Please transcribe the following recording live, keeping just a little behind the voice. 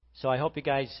So I hope you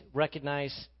guys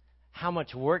recognize how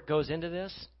much work goes into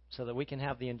this so that we can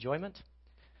have the enjoyment.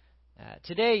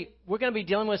 Today, we're going to be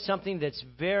dealing with something that's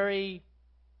very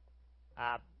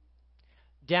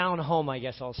down home, I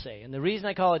guess I'll say. And the reason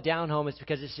I call it down home is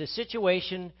because it's a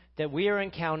situation that we are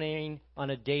encountering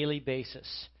on a daily basis.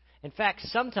 In fact,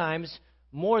 sometimes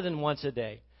more than once a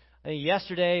day.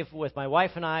 Yesterday, with my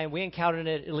wife and I, we encountered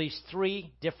it at least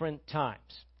 3 different times.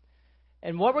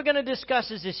 And what we're going to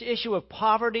discuss is this issue of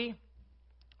poverty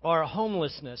or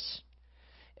homelessness.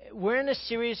 We're in a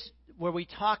series where we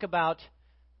talk about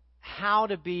how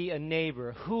to be a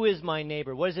neighbor. Who is my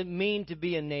neighbor? What does it mean to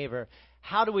be a neighbor?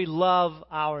 How do we love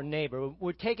our neighbor?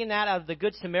 We're taking that out of the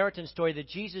Good Samaritan story that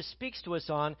Jesus speaks to us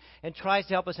on and tries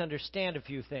to help us understand a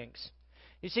few things.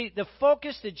 You see, the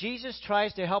focus that Jesus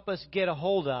tries to help us get a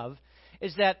hold of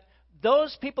is that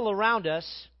those people around us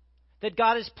that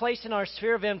God has placed in our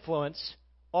sphere of influence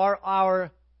are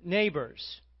our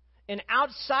neighbors. And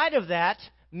outside of that,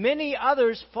 many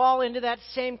others fall into that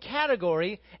same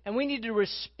category, and we need to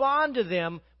respond to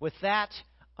them with that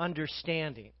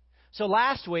understanding. So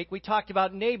last week, we talked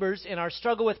about neighbors in our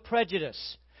struggle with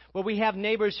prejudice, where we have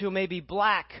neighbors who may be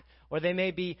black, or they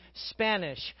may be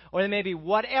Spanish, or they may be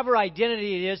whatever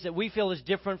identity it is that we feel is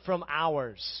different from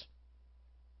ours.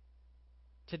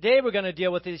 Today, we're going to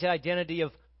deal with this identity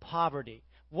of poverty.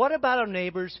 What about our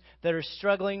neighbors that are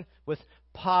struggling with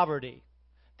poverty?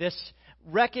 This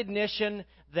recognition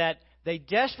that they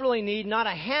desperately need not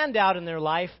a handout in their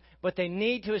life, but they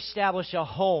need to establish a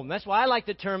home. That's why I like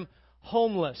the term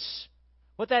homeless.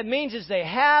 What that means is they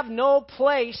have no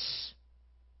place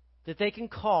that they can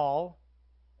call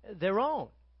their own.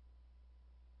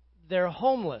 They're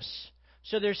homeless.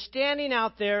 So they're standing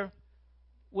out there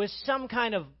with some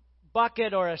kind of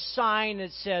bucket or a sign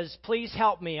that says, "Please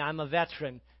help me, I'm a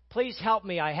veteran. Please help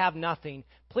me, I have nothing.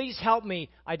 Please help me,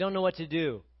 I don't know what to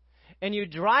do." And you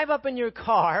drive up in your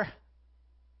car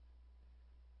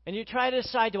and you try to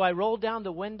decide, do I roll down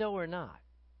the window or not?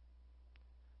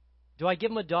 Do I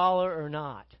give them $1 or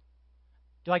not?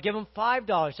 Do I give them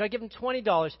 $5? Do I give them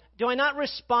 $20? Do I not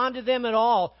respond to them at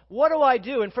all? What do I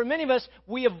do? And for many of us,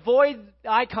 we avoid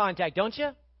eye contact, don't you?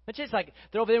 It's just like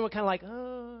they're over there and we're kind of like,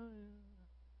 oh.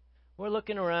 We're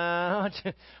looking around,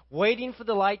 waiting for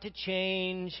the light to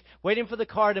change, waiting for the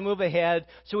car to move ahead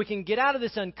so we can get out of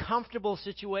this uncomfortable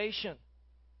situation.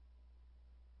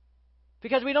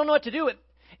 Because we don't know what to do.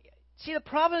 See, the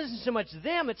problem isn't so much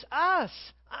them, it's us.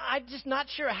 I'm just not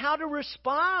sure how to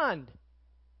respond.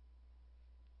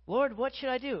 Lord, what should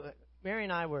I do? Mary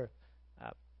and I were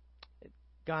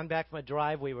gone back from a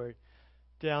drive. We were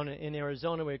down in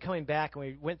Arizona. We were coming back, and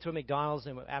we went through McDonald's.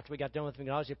 And after we got done with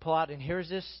McDonald's, you pull out, and here's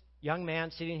this young man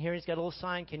sitting here. He's got a little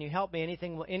sign, "Can you help me?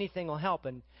 Anything will help."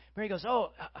 And Mary goes,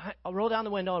 "Oh, I'll roll down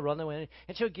the window. I'll roll down the window."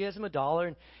 And she gives him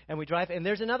 $1, and we drive, and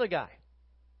there's another guy.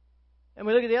 And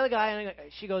we look at the other guy,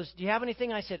 and she goes, "Do you have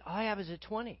anything?" I said, "All I have is a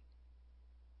 20.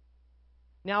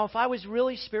 Now, if I was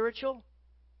really spiritual,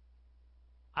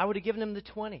 I would have given him the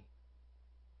 20.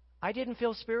 I didn't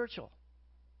feel spiritual.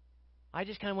 I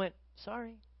just kind of went,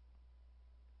 "Sorry,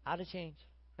 out of change."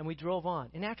 And we drove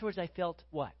on. And afterwards, I felt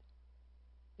what?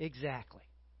 Exactly.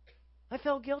 I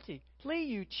felt guilty. Leigh,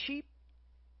 you cheap.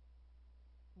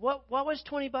 What was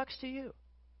 $20 to you?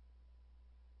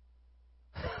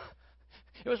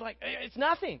 It was like, it's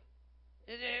nothing.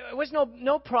 It was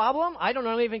no problem. I don't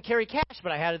normally even carry cash,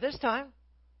 but I had it this time.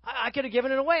 I could have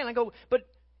given it away. And I go, but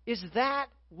is that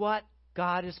what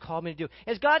God has called me to do?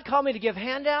 Has God called me to give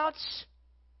handouts?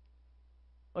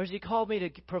 Or has He called me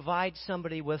to provide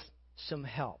somebody with some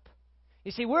help?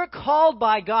 You see, we're called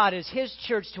by God as His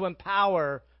church to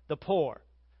empower the poor.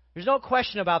 There's no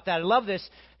question about that. I love this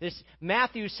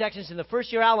Matthew section. It's in the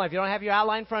first year outline. If you don't have your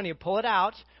outline in front of you, pull it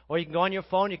out. Or you can go on your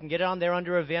phone. You can get it on there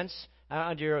under events,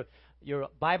 under your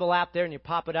Bible app there, and you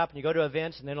pop it up, and you go to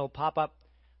events, and then it'll pop up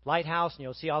Lighthouse, and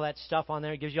you'll see all that stuff on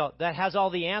there. It gives you that has all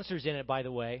the answers in it, by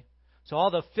the way. So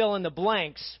all the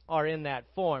fill-in-the-blanks are in that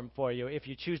form for you if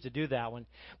you choose to do that one.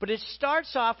 But it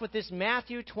starts off with this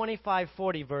Matthew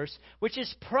 25:40 verse, which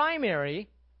is primary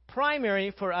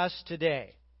for us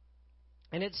today.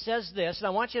 And it says this, and I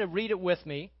want you to read it with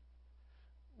me.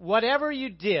 "Whatever you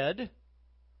did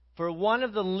for one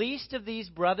of the least of these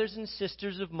brothers and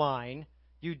sisters of mine,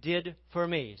 you did for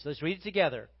me." So let's read it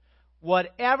together.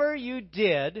 "Whatever you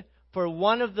did for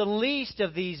one of the least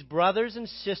of these brothers and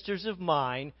sisters of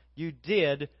mine, you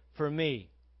did for me."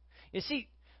 You see,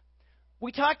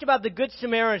 we talked about the Good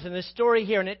Samaritan, the story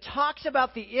here, and it talks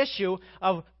about the issue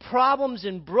of problems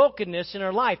and brokenness in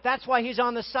our life. That's why He's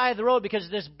on the side of the road, because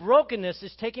this brokenness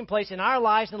is taking place in our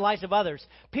lives and the lives of others.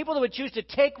 People that would choose to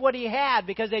take what He had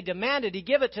because they demanded He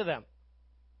give it to them.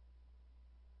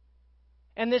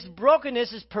 And this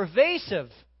brokenness is pervasive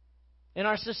in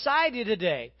our society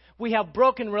today. We have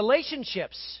broken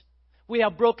relationships. We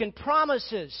have broken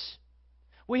promises.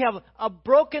 We have a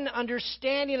broken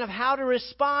understanding of how to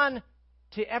respond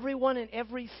to everyone and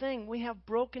everything. We have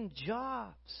broken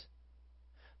jobs.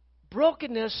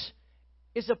 Brokenness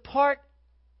is a part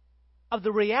of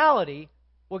the reality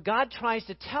where God tries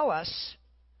to tell us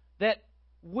that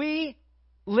we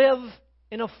live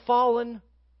in a fallen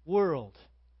world.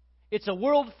 It's a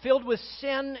world filled with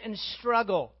sin and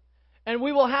struggle. And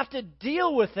we will have to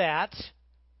deal with that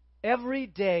every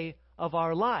day of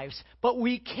our lives. But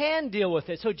we can deal with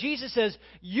it. So Jesus says,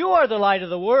 you are the light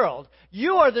of the world.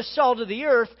 You are the salt of the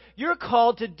earth. You're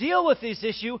called to deal with this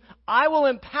issue. I will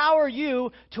empower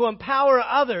you to empower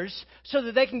others so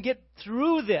that they can get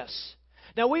through this.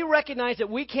 Now, we recognize that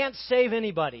we can't save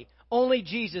anybody. Only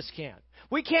Jesus can.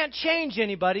 We can't change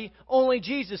anybody. Only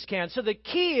Jesus can. So the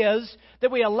key is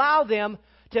that we allow them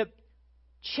to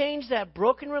change that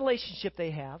broken relationship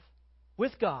they have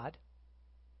with God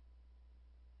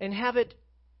and have it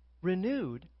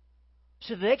renewed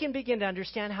so that they can begin to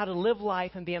understand how to live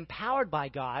life and be empowered by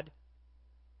God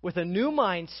with a new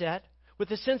mindset,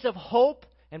 with a sense of hope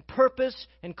and purpose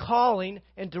and calling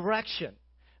and direction.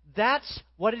 That's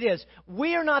what it is.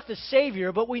 We are not the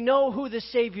Savior, but we know who the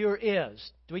Savior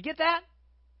is. Do we get that?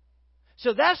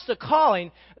 So that's the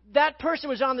calling. That person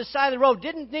was on the side of the road,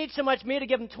 didn't need so much me to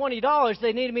give them $20.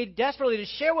 They needed me desperately to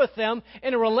share with them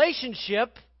in a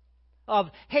relationship of,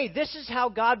 hey, this is how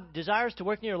God desires to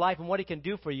work in your life and what He can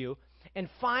do for you, and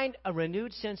find a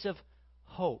renewed sense of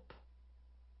hope.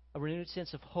 A renewed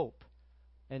sense of hope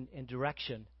and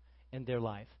direction in their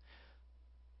life.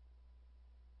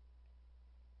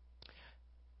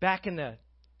 Back in the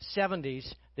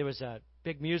 70s, there was a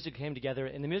big music came together,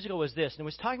 and the musical was this, and it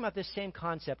was talking about this same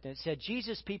concept, and it said,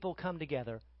 Jesus, people, come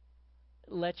together,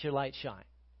 let your light shine.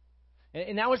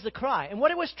 And that was the cry. And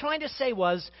what it was trying to say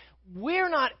was, we're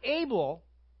not able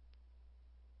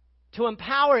to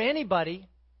empower anybody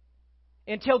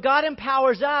until God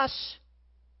empowers us,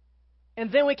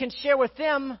 and then we can share with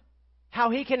them how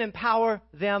He can empower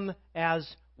them as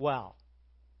well.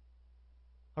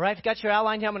 All right, if you got your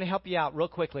outline here, I'm going to help you out real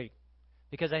quickly,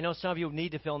 because I know some of you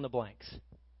need to fill in the blanks.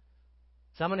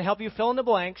 So I'm going to help you fill in the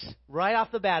blanks right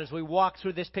off the bat as we walk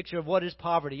through this picture of what is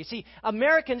poverty. You see,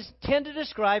 Americans tend to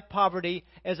describe poverty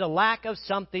as a lack of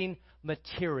something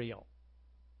material.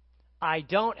 I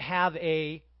don't have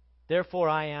therefore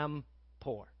I am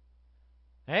poor.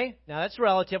 Okay? Now that's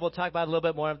relative. We'll talk about a little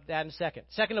bit more of that in a second.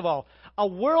 Second of all, a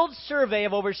world survey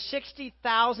of over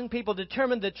 60,000 people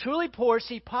determined that truly poor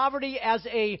see poverty as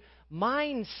a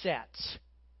mindset.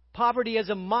 Poverty as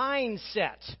a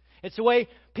mindset. It's the way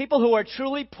people who are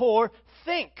truly poor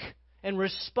think and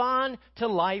respond to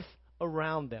life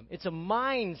around them. It's a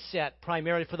mindset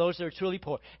primarily for those that are truly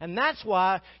poor. And that's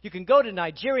why you can go to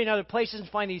Nigeria and other places and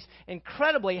find these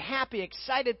incredibly happy,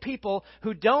 excited people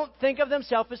who don't think of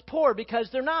themselves as poor, because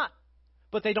they're not.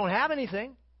 But they don't have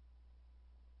anything.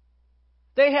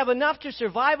 They have enough to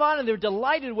survive on, and they're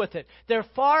delighted with it. They're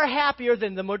far happier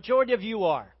than the majority of you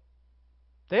are.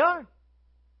 They are.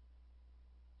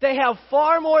 They have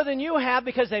far more than you have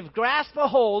because they've grasped a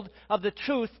hold of the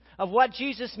truth of what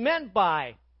Jesus meant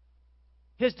by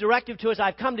His directive to us.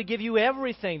 I've come to give you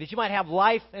everything, that you might have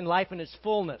life and life in its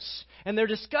fullness. And they're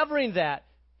discovering that.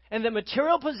 And that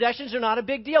material possessions are not a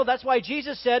big deal. That's why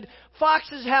Jesus said,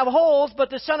 foxes have holes, but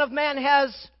the Son of Man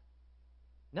has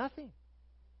nothing.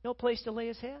 No place to lay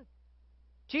His head.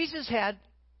 Jesus had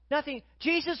nothing.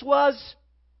 Jesus was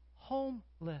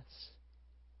homeless.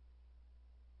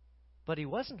 But He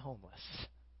wasn't homeless.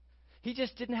 He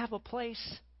just didn't have a place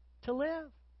to live.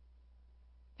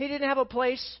 He didn't have a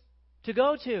place to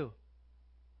go to.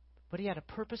 But He had a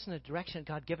purpose and a direction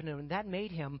God given Him, and that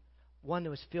made Him one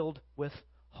that was filled with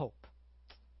hope.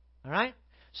 All right?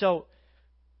 So,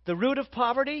 the root of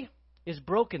poverty is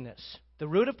brokenness. The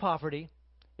root of poverty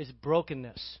is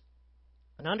brokenness.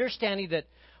 An understanding that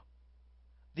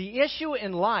the issue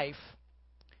in life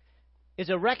is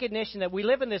a recognition that we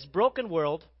live in this broken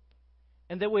world,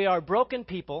 and that we are broken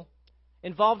people,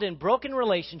 involved in broken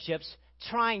relationships,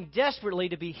 trying desperately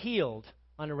to be healed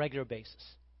on a regular basis.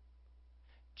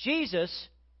 Jesus,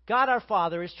 God our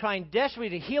Father, is trying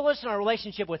desperately to heal us in our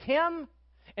relationship with Him,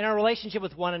 in our relationship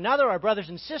with one another, our brothers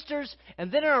and sisters,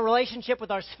 and then in our relationship with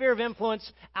our sphere of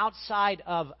influence outside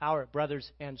of our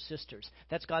brothers and sisters.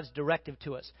 That's God's directive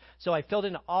to us. So I filled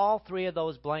in all three of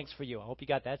those blanks for you. I hope you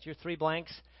got that. That's your 3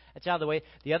 blanks. That's out of the way.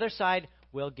 The other side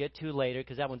we'll get to later,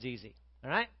 because that one's easy. All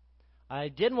right? I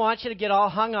didn't want you to get all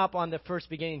hung up on the first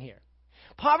beginning here.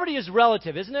 Poverty is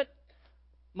relative, isn't it?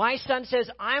 My son says,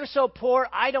 I'm so poor,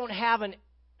 I don't have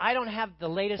the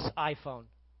latest iPhone.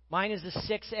 Mine is a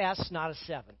 6S, not a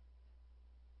 7.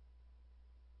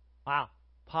 Wow,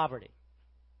 poverty.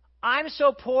 I'm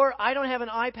so poor, I don't have an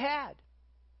iPad.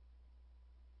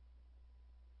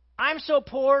 I'm so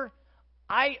poor,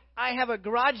 I have a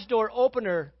garage door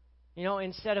opener,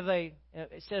 instead of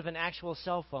an actual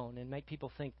cell phone, and make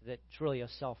people think that it's really a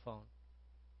cell phone.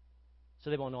 So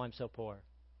they won't know I'm so poor.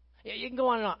 You can go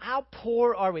on and on. How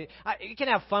poor are we? You can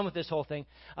have fun with this whole thing.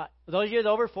 Those of you that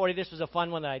are over 40, this was a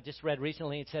fun one that I just read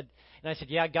recently. And I said,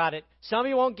 yeah, I got it. Some of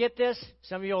you won't get this.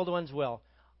 Some of you older ones will.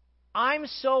 I'm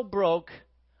so broke,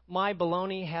 my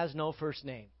baloney has no first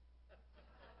name.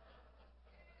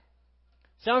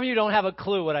 Some of you don't have a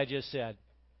clue what I just said.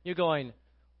 You're going,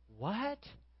 what?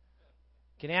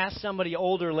 You can ask somebody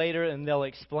older later and they'll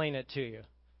explain it to you.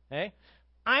 Okay?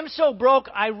 I'm so broke,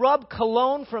 I rub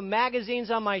cologne from magazines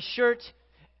on my shirt.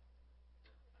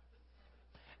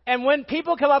 And when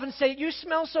people come up and say, you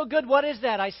smell so good, what is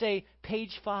that? I say,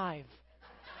 page 5.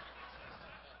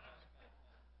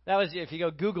 That was, if you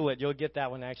go Google it, you'll get that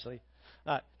one actually.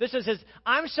 This one says,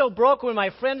 I'm so broke when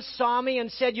my friends saw me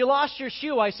and said, you lost your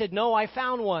shoe. I said, no, I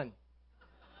found one.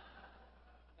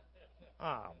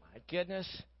 Oh, my goodness.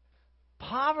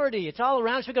 Poverty, it's all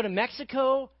around us. We go to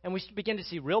Mexico, and we begin to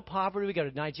see real poverty. We go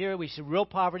to Nigeria, we see real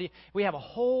poverty. We have a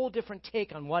whole different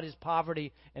take on what is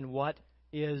poverty and what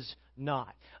is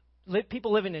not.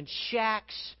 People living in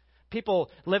shacks,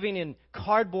 people living in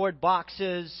cardboard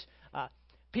boxes,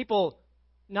 people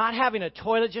not having a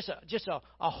toilet, just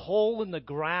a hole in the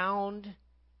ground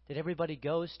that everybody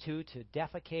goes to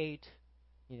defecate,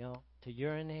 to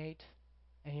urinate.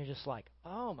 And you're just like,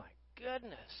 oh, my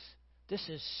goodness. This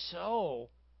is so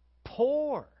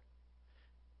poor.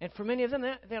 And for many of them,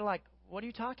 they're like, what are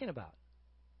you talking about?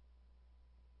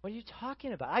 What are you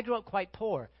talking about? I grew up quite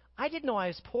poor. I didn't know I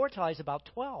was poor till I was about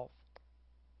 12.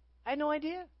 I had no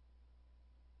idea.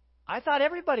 I thought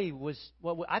everybody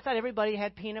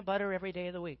had peanut butter every day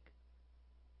of the week.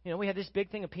 We had this big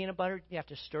thing of peanut butter. You have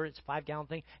to stir it. It's a 5-gallon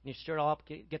thing. And you stir it all up,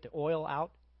 get the oil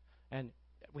out. And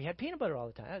we had peanut butter all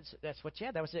the time. That's what you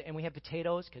had. That was it. And we had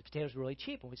potatoes because potatoes were really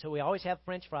cheap. So we always have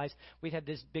French fries. We had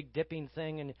this big dipping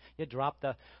thing, and you drop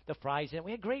the fries in.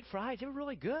 We had great fries. They were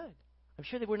really good. I'm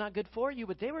sure they were not good for you,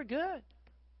 but they were good.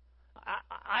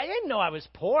 I didn't know I was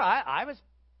poor. I was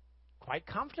quite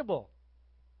comfortable.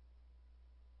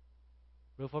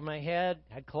 Roof over my head,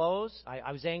 had clothes.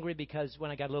 I was angry because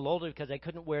when I got a little older because I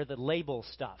couldn't wear the label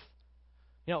stuff.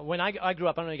 When I grew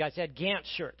up, I don't know, you guys had Gant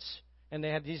shirts. And they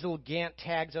had these little Gant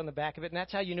tags on the back of it. And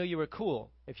that's how you knew you were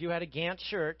cool. If you had a Gant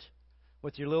shirt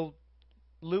with your little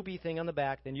loopy thing on the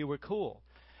back, then you were cool.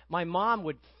 My mom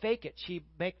would fake it. She'd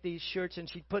make these shirts and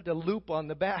she'd put the loop on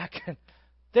the back.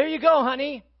 There you go,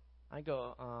 honey. I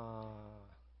go,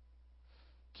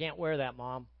 can't wear that,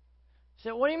 Mom. She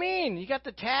said, what do you mean? You got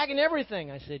the tag and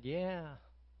everything. I said, yeah,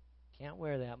 can't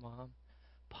wear that, Mom.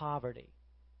 Poverty.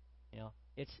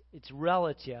 It's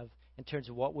relative in terms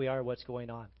of what we are, what's going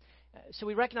on. So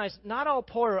we recognize not all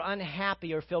poor are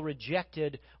unhappy or feel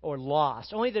rejected or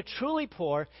lost. Only the truly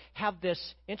poor have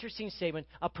this interesting statement,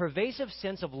 a pervasive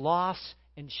sense of loss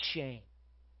and shame.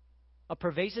 A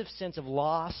pervasive sense of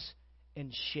loss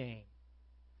and shame.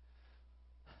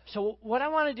 So what I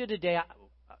want to do today,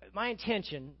 my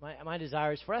intention, my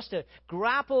desire is for us to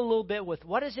grapple a little bit with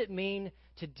what does it mean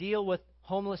to deal with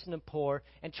homeless and the poor,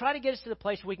 and try to get us to the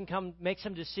place where we can come make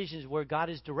some decisions where God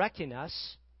is directing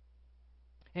us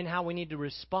and how we need to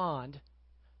respond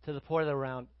to the poor that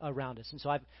are around us. And so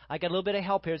I got a little bit of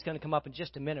help here. It's going to come up in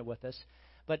just a minute with us.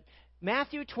 But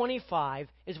Matthew 25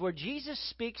 is where Jesus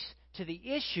speaks to the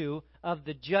issue of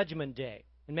the judgment day.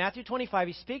 In Matthew 25,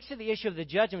 he speaks to the issue of the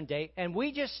judgment day, and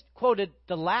we just quoted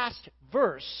the last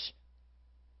verse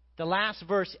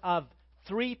of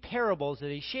 3 parables that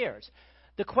he shares.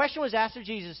 The question was asked of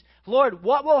Jesus, Lord,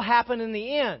 what will happen in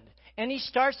the end? And he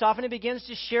starts off and he begins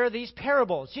to share these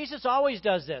parables. Jesus always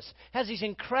does this. Has these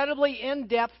incredibly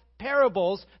in-depth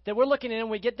parables that we're looking at, and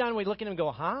we get done and we look at them and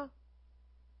go, huh?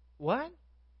 What?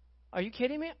 Are you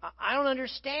kidding me? I don't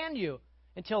understand you.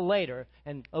 Until later,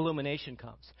 and illumination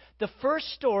comes. The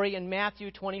first story in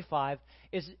Matthew 25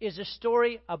 is a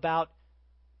story about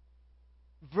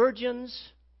virgins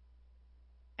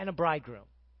and a bridegroom.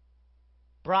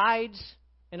 Brides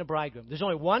and a bridegroom. There's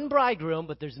only one bridegroom,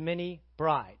 but there's many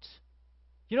brides.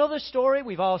 You know the story?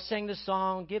 We've all sang the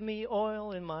song, give me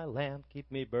oil in my lamp, keep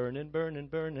me burning, burning,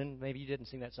 burning. Maybe you didn't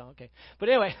sing that song, okay. But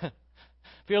anyway, if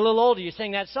you're a little older, you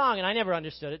sang that song, and I never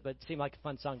understood it, but it seemed like a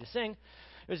fun song to sing.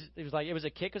 It was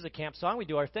a camp song. We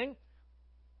do our thing.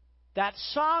 That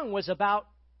song was about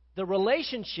the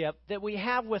relationship that we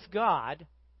have with God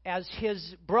as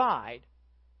his bride,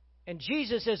 and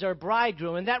Jesus is our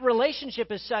bridegroom, and that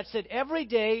relationship is such that every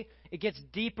day it gets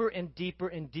deeper and deeper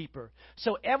and deeper.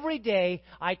 So every day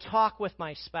I talk with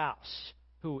my spouse,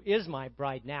 who is my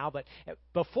bride now, but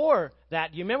before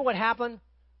that, do you remember what happened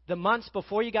the months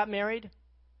before you got married?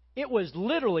 It was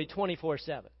literally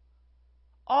 24/7.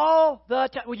 All the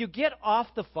time. Will you get off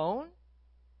the phone?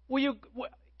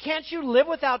 Can't you live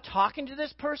without talking to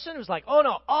this person? It was like, oh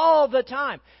no, all the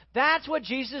time. That's what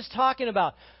Jesus is talking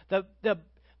about. The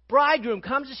bridegroom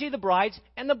comes to see the brides,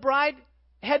 and the bride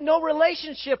had no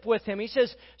relationship with him. He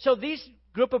says, so these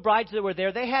group of brides that were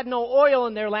there, they had no oil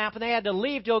in their lamp, and they had to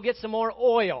leave to go get some more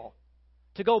oil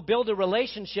to go build a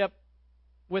relationship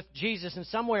with Jesus in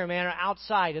some way or manner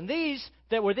outside. And these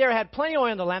that were there had plenty of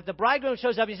oil in the lamp. The bridegroom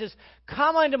shows up. He says,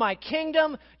 come into my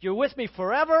kingdom. You're with me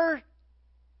forever.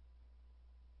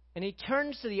 And he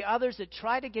turns to the others that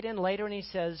try to get in later, and he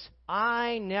says,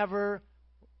 I never,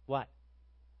 what?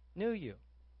 Knew you.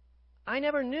 I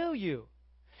never knew you.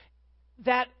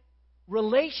 That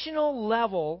relational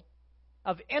level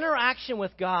of interaction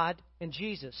with God and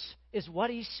Jesus is what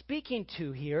he's speaking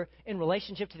to here in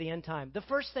relationship to the end time. The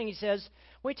first thing he says,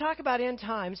 when we talk about end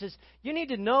times, is you need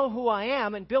to know who I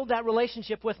am and build that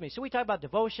relationship with me. So we talk about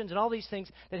devotions and all these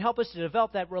things that help us to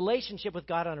develop that relationship with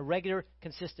God on a regular,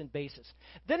 consistent basis.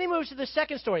 Then he moves to the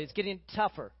second story. It's getting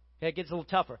tougher. Okay, it gets a little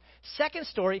tougher. Second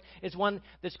story is one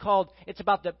that's called, it's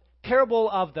about the parable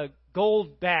of the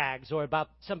gold bags, or about,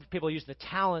 some people use the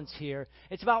talents here.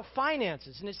 It's about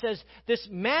finances. And it says this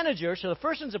manager, so the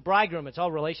first one's a bridegroom, it's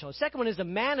all relational. The second one is a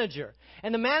manager.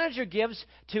 And the manager gives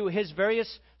to his various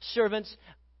servants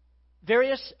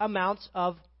various amounts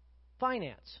of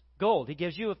finance. Gold. He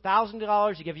gives you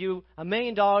 $1,000, he gives you $1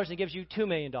 million, he gives you $2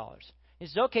 million. He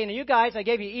says, okay, now you guys, I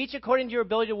gave you each according to your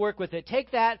ability to work with it.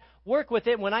 Take that, work with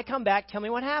it, and when I come back, tell me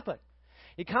what happened.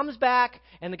 He comes back,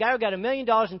 and the guy who got $1 million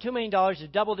and $2 million has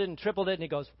doubled it and tripled it, and he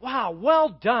goes, wow, well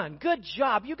done. Good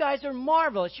job. You guys are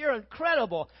marvelous. You're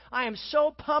incredible. I am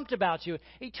so pumped about you.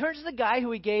 He turns to the guy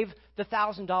who he gave the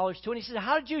 $1,000 to, and he says,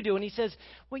 how did you do? And he says,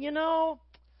 well, you know,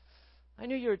 I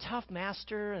knew you were a tough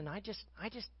master, and I just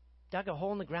dug a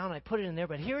hole in the ground, and I put it in there,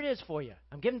 but here it is for you.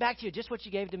 I'm giving back to you just what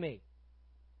you gave to me.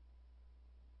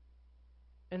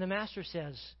 And the master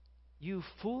says, you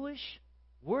foolish,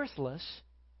 worthless,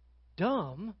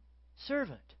 dumb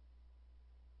servant.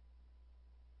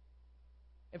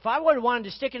 If I would have wanted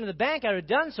to stick it in the bank, I would have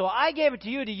done so. I gave it to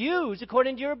you to use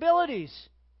according to your abilities.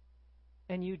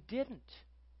 And you didn't.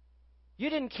 You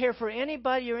didn't care for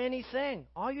anybody or anything.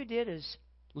 All you did is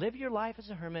live your life as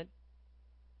a hermit,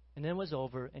 and then it was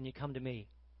over, and you come to me.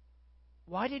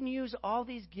 Why didn't you use all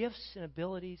these gifts and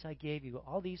abilities I gave you,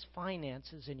 all these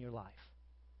finances in your life?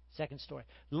 Second story.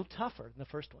 A little tougher than the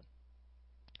first one.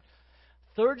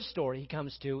 Third story he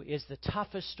comes to is the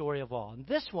toughest story of all. And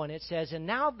this one, it says, and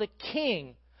now the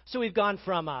king. So we've gone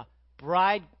from a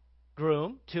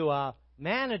bridegroom to a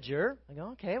manager. I go,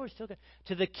 okay, we're still good.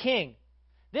 To the king.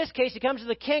 This case, he comes to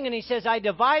the king and he says, I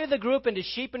divided the group into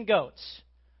sheep and goats,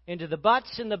 into the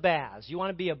butts and the baths. You want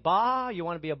to be a ba, you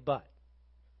want to be a butt.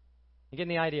 You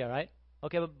getting the idea, right?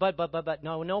 Okay, but.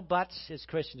 No buts as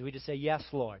Christians. We just say, yes,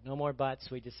 Lord. No more buts.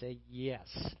 We just say, yes.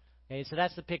 Okay, so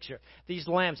that's the picture. These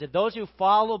lambs, those who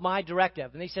follow my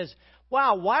directive. And he says,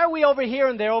 wow, why are we over here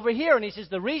and they're over here? And he says,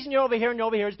 the reason you're over here and you're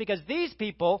over here is because these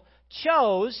people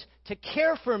chose to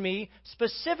care for me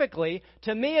specifically,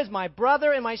 to me as my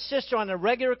brother and my sister on a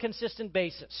regular, consistent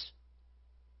basis.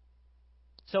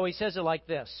 So he says it like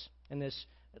this in this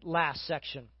last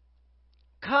section.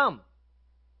 Come,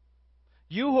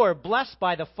 you who are blessed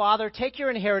by the Father, take your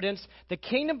inheritance, the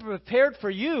kingdom prepared for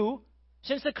you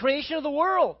since the creation of the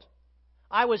world.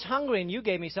 I was hungry, and you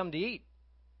gave me something to eat.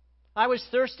 I was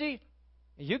thirsty,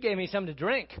 and you gave me something to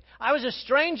drink. I was a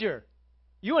stranger.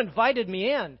 You invited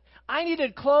me in. I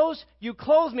needed clothes. You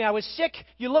clothed me. I was sick.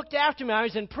 You looked after me. I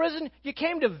was in prison. You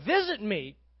came to visit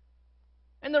me.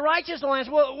 And the righteous will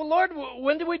answer, well, Lord,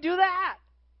 when did we do that?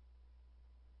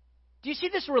 Do you see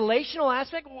this relational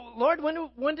aspect? Lord,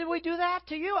 when did we do that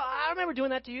to you? I don't remember doing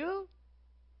that to you.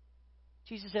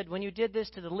 Jesus said, when you did this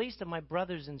to the least of my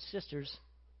brothers and sisters,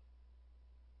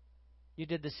 you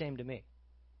did the same to me.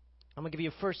 I'm going to give you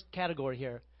a first category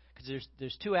here, because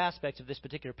there's two aspects of this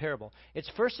particular parable. It's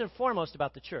first and foremost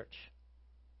about the church.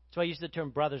 That's why I use the term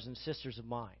brothers and sisters of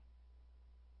mine.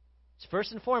 It's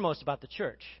first and foremost about the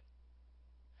church.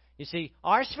 You see,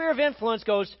 our sphere of influence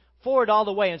goes forward all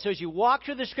the way. And so as you walk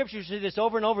through the Scriptures, you see this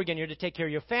over and over again. You're to take care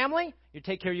of your family. You're to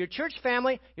take care of your church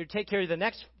family. You're to take care of the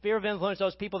next sphere of influence,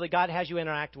 those people that God has you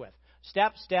interact with.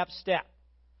 Step, step, step.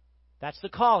 That's the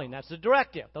calling. That's the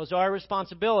directive. Those are our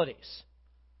responsibilities.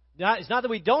 It's not that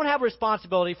we don't have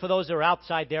responsibility for those that are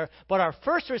outside there, but our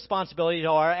first responsibilities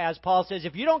are, as Paul says,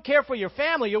 if you don't care for your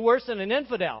family, you're worse than an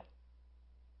infidel.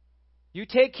 You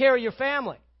take care of your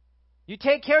family. You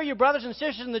take care of your brothers and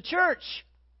sisters in the church.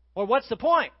 Or what's the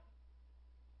point?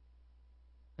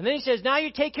 And then he says, now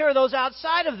you take care of those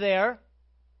outside of there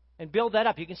and build that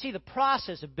up. You can see the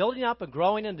process of building up and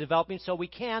growing and developing so we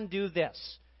can do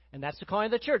this. And that's the calling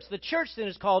of the church. The church then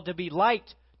is called to be light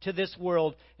to this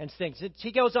world and things.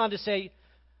 He goes on to say,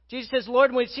 Jesus says,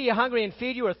 Lord, when we see you hungry and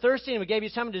feed you, or thirsty and we gave you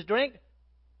something to drink,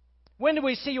 when do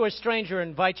we see you a stranger and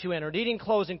invite you in, or needing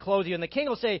clothes and clothe you? And the king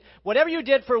will say, whatever you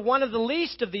did for one of the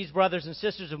least of these brothers and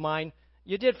sisters of mine,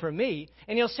 you did for me.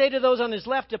 And he'll say to those on his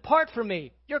left, depart from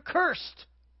me, you're cursed,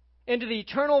 into the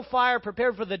eternal fire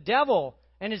prepared for the devil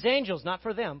and his angels, not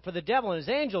for them, for the devil and his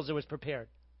angels it was prepared.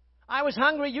 I was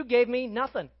hungry, you gave me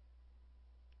nothing.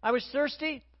 I was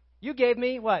thirsty, you gave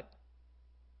me what?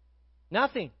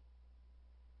 Nothing.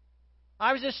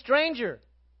 I was a stranger.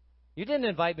 You didn't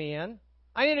invite me in.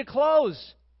 I needed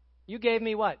clothes. You gave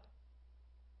me what?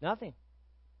 Nothing.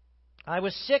 I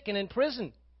was sick and in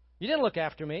prison. You didn't look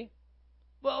after me.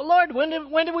 Well, Lord, when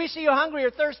did we see you hungry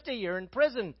or thirsty or in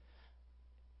prison?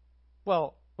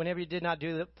 Well, whenever you did not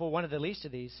do that for one of the least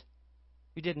of these,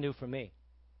 you didn't do for me.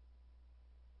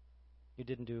 You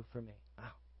didn't do for me.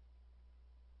 Wow.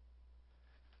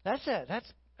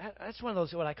 That's one of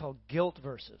those what I call guilt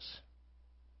verses.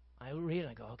 I read it and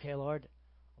I go, okay, Lord,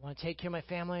 I want to take care of my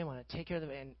family. I want to take care of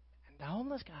and the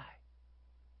homeless guy.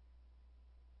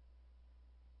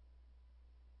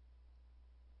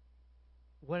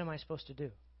 What am I supposed to do?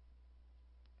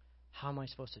 How am I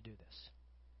supposed to do this?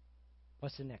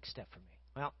 What's the next step for me?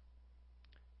 Well,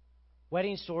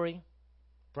 wedding story,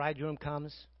 bridegroom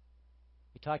comes.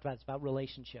 We talked about it's about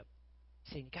relationship.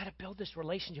 He's saying, you got to build this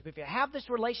relationship. If you have this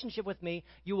relationship with me,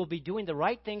 you will be doing the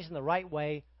right things in the right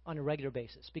way on a regular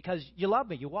basis. Because you love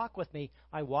me. You walk with me.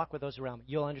 I walk with those around me.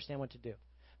 You'll understand what to do.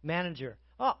 Manager.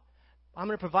 Oh, I'm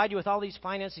going to provide you with all these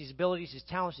finances, these abilities, these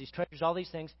talents, these treasures, all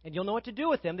these things. And you'll know what to do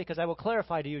with them because I will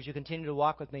clarify to you as you continue to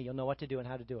walk with me. You'll know what to do and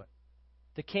how to do it.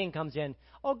 The king comes in.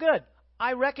 Oh, good.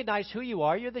 I recognize who you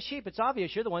are. You're the sheep. It's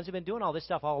obvious you're the ones who have been doing all this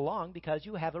stuff all along because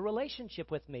you have a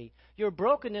relationship with me. Your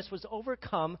brokenness was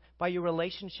overcome by your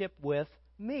relationship with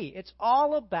me. It's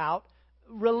all about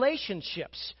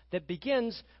relationships that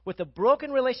begins with a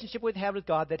broken relationship we have with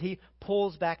God that he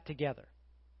pulls back together.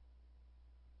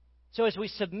 So as we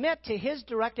submit to his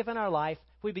directive in our life,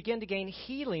 we begin to gain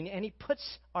healing, and he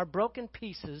puts our broken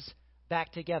pieces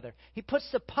back together. He puts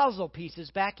the puzzle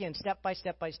pieces back in step by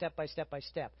step by step by step by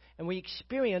step. And we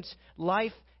experience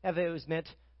life as it was meant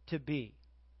to be.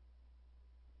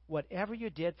 Whatever you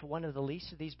did for one of the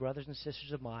least of these brothers and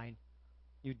sisters of mine,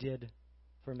 you did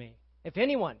for me. If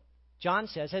anyone, John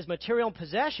says, has material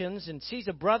possessions and sees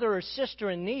a brother or sister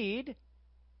in need,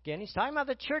 again, he's talking about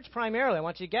the church primarily. I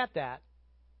want you to get that.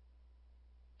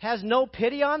 Has no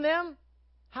pity on them,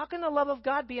 how can the love of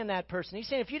God be in that person? He's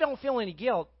saying if you don't feel any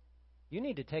guilt, you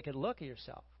need to take a look at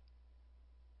yourself.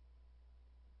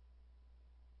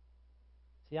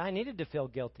 See, I needed to feel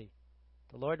guilty.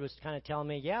 The Lord was kind of telling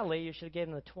me, yeah, Leigh, you should have given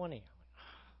him the 20.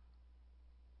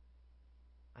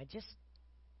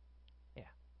 Yeah.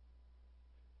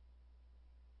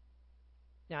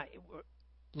 Now,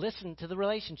 listen to the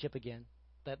relationship again.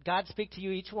 Let God speak to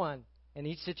you each one in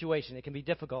each situation. It can be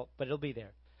difficult, but it'll be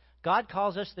there. God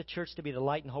calls us, the church, to be the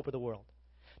light and hope of the world.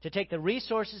 To take the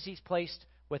resources he's placed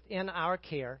within our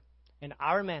care and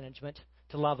our management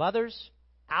to love others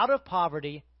out of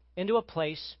poverty into a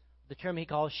place, the term he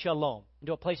calls shalom,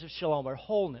 into a place of shalom or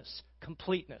wholeness,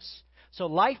 completeness. So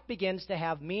life begins to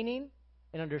have meaning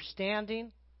and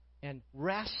understanding and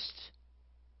rest.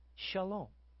 Shalom.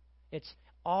 It's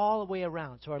all the way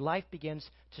around. So our life begins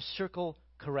to circle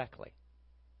correctly.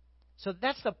 So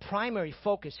that's the primary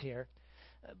focus here.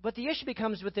 But the issue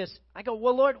becomes with this. I go,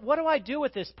 well, Lord, what do I do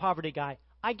with this poverty guy?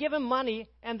 I give him money,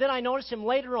 and then I notice him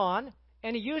later on,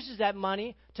 and he uses that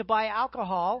money to buy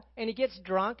alcohol, and he gets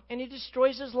drunk, and he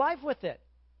destroys his life with it.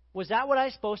 Was that what I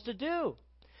was supposed to do?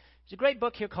 There's a great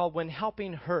book here called When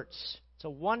Helping Hurts. It's a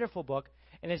wonderful book,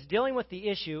 and it's dealing with the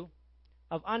issue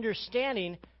of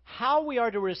understanding how we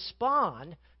are to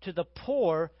respond to the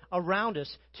poor around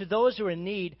us, to those who are in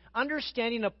need,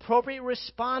 understanding appropriate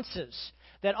responses.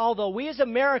 That although we as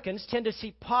Americans tend to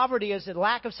see poverty as a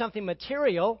lack of something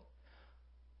material,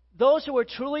 those who are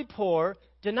truly poor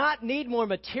do not need more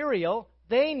material.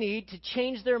 They need to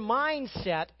change their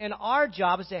mindset, and our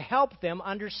job is to help them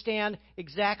understand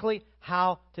exactly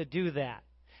how to do that.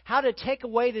 How to take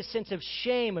away this sense of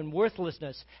shame and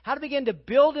worthlessness. How to begin to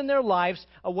build in their lives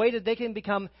a way that they can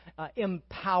become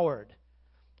empowered.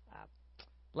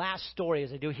 last story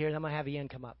as I do here, and I'm going to have Ian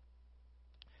come up.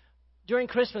 During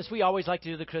Christmas, we always like to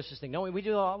do the Christmas thing. No, we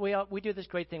do this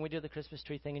great thing. We do the Christmas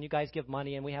tree thing, and you guys give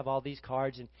money, and we have all these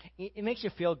cards, and it makes you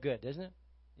feel good, doesn't it?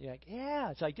 You're like,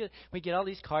 yeah. So we get all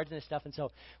these cards and stuff, and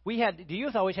so the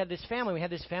youth always had this family. We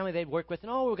had this family they'd work with,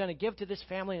 and we're going to give to this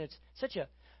family, and it's such a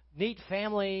neat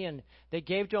family, and they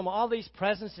gave to them all these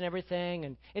presents and everything,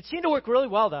 and it seemed to work really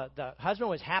well. The husband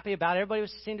was happy about it.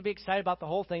 Everybody seemed to be excited about the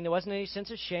whole thing. There wasn't any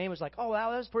sense of shame. It was like, oh,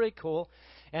 wow, that was pretty cool.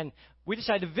 And we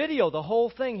decided to video the whole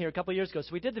thing here a couple of years ago. So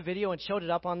we did the video and showed it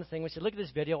up on the thing. We said, look at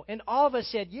this video. And all of us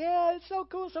said, yeah, it's so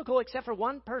cool, except for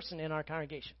one person in our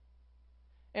congregation.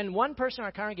 And one person in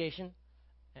our congregation,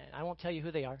 and I won't tell you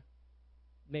who they are.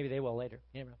 Maybe they will later.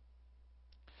 You never know.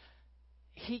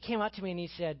 He came up to me and he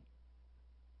said,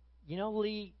 you know,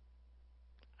 Leigh,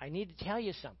 I need to tell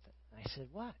you something. I said,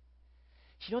 what?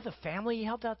 You know the family you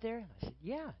helped out there? I said,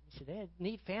 yeah. He said, they had a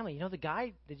neat family. You know the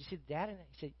guy, did you see the dad in it?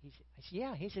 I said,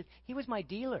 yeah. He said, he was my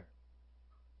dealer.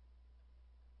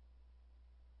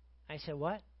 I said,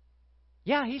 what?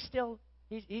 Yeah, he's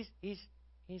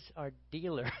our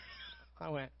dealer. I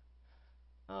went,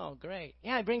 oh, great.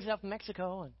 Yeah, he brings it up from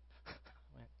Mexico. And I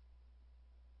went,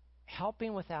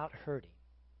 helping without hurting.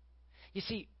 You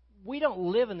see, we don't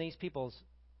live in these people's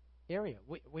area.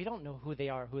 We don't know who they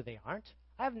are, who they aren't.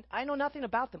 I know nothing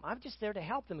about them. I'm just there to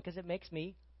help them because it makes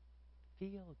me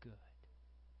feel good.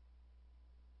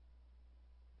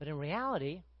 But in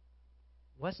reality,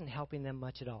 wasn't helping them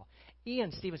much at all.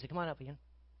 Ian Stevenson, come on up, Ian.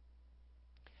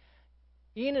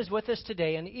 Ian is with us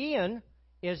today, and Ian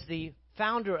is the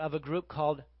founder of a group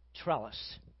called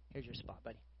Trellis. Here's your spot,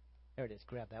 buddy. There it is.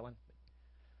 Grab that one.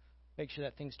 Make sure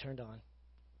that thing's turned on.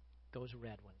 Goes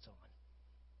red when it's on.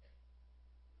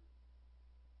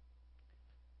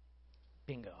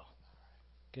 Bingo.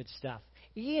 Good stuff.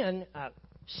 Ian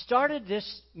started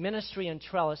this ministry in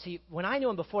Trellis. When I knew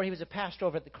him before, he was a pastor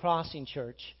over at the Crossing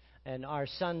Church, and our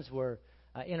sons were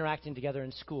interacting together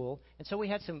in school. And so we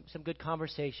had some good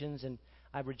conversations, and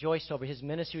I rejoiced over his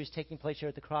ministry was taking place here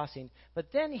at the Crossing.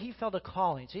 But then he felt a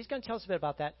calling. So he's going to tell us a bit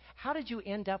about that. How did you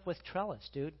end up with Trellis,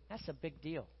 dude? That's a big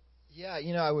deal. Yeah,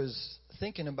 I was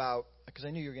thinking about, because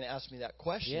I knew you were going to ask me that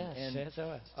question. Yes, and, yes, I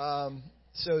was.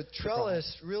 So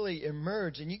Trellis really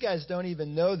emerged, and you guys don't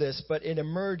even know this, but it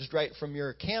emerged right from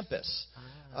your campus.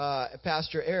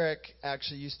 Pastor Eric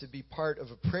actually used to be part of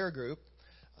a prayer group,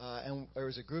 and there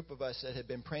was a group of us that had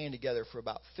been praying together for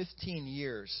about 15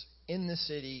 years in the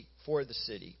city, for the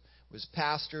city. It was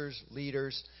pastors,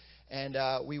 leaders, and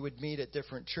we would meet at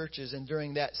different churches. And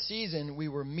during that season, we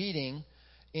were meeting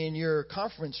in your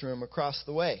conference room across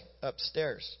the way,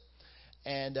 upstairs.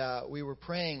 And we were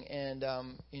praying, and,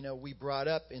 we brought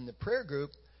up in the prayer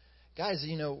group, guys,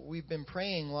 we've been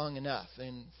praying long enough,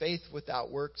 and faith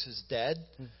without works is dead.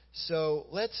 So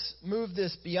let's move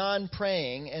this beyond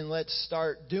praying, and let's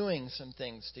start doing some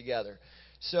things together.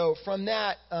 So from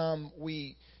that,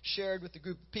 we shared with the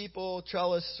group of people.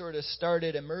 Trellis sort of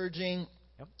started emerging.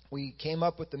 Yep. We came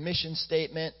up with the mission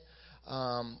statement.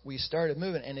 We started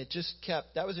moving, and it just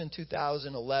kept, that was in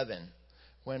 2011.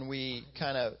 When we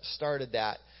kind of started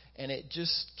that, and it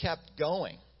just kept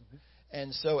going.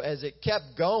 And so as it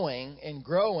kept going and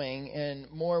growing and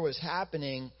more was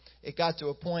happening, it got to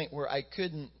a point where I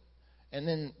couldn't, and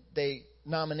then they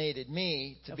nominated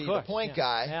me to be the point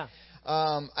guy. Yeah.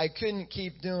 I couldn't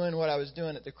keep doing what I was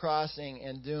doing at the Crossing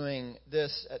and doing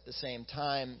this at the same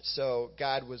time. So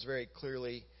God was very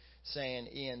clearly saying,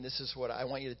 Ian, this is what I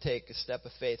want you to take a step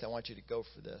of faith. I want you to go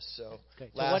for this. So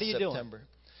last what are you September. Doing?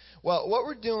 Well, what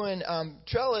we're doing,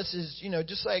 Trellis is,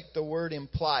 just like the word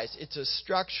implies, it's a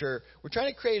structure. We're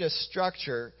trying to create a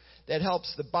structure that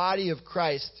helps the body of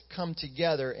Christ come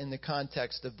together in the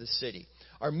context of the city.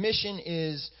 Our mission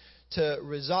is to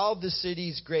resolve the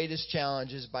city's greatest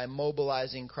challenges by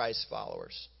mobilizing Christ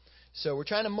followers. So we're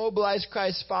trying to mobilize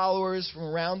Christ followers from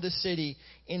around the city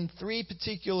in 3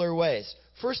 particular ways.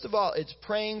 First of all, it's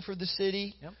praying for the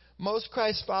city. Yep. Most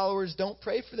Christ followers don't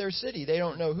pray for their city. They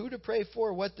don't know who to pray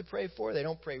for, what to pray for. They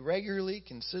don't pray regularly,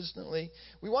 consistently.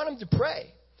 We want them to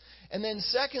pray. And then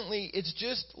secondly, it's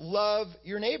just love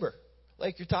your neighbor,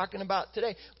 like you're talking about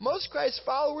today. Most Christ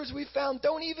followers we found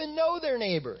don't even know their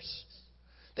neighbors.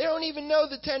 They don't even know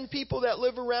the 10 people that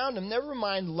live around them. Never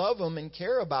mind love them and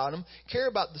care about them. Care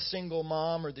about the single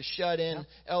mom or the shut-in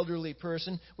elderly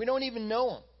person. We don't even know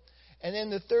them. And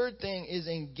then the third thing is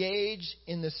engage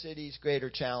in the city's greater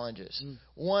challenges,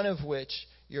 one of which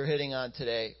you're hitting on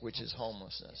today, which is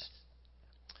homelessness.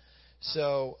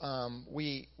 So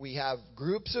we have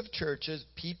groups of churches,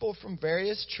 people from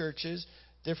various churches,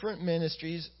 different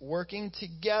ministries, working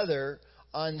together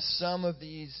on some of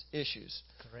these issues.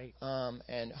 Great.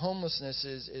 And homelessness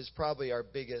is probably our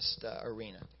biggest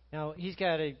arena. Now, he's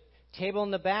got a table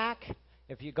in the back.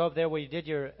 If you go up there where you did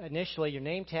initially your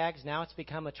name tags, now it's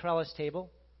become a trellis table.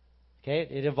 Okay,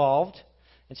 it evolved.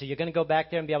 And so you're going to go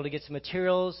back there and be able to get some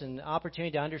materials and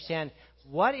opportunity to understand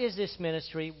what is this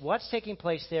ministry, what's taking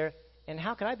place there, and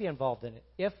how can I be involved in it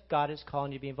if God is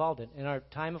calling you to be involved in it. In our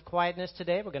time of quietness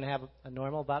today, we're going to have a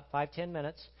normal about 5-10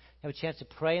 minutes. Have a chance to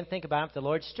pray and think about it. If the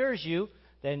Lord stirs you,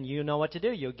 then you know what to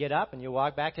do. You'll get up and you'll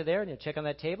walk back to there and you'll check on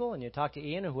that table and you'll talk to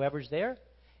Ian or whoever's there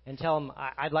and tell him,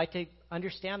 I'd like to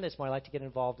understand this more. I'd like to get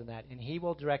involved in that. And he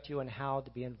will direct you on how to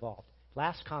be involved.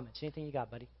 Last comments. Anything you got,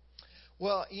 buddy?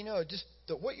 Well, just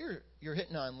what you're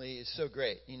hitting on, Leigh, is so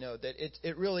great. That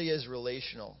it really is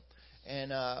relational.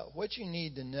 And what you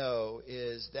need to know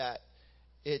is that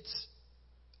it's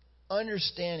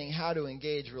understanding how to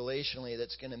engage relationally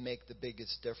that's going to make the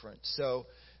biggest difference. So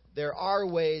there are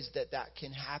ways that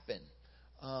can happen.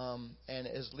 And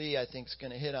as Leigh, I think, is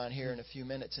going to hit on here in a few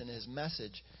minutes in his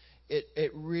message,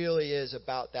 it really is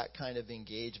about that kind of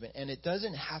engagement. And it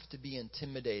doesn't have to be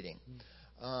intimidating.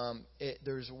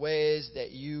 There's ways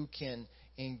that you can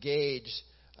engage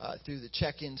through the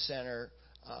check-in center,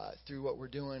 through what we're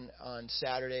doing on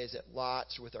Saturdays at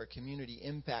Lots with our community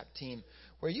impact team,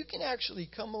 where you can actually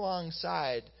come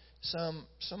alongside some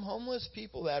homeless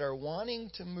people that are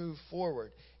wanting to move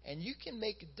forward, and you can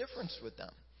make a difference with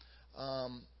them.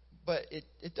 But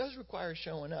it does require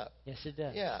showing up. Yes, it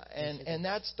does. Yeah, and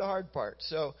that's the hard part.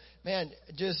 So, man,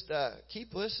 just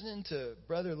keep listening to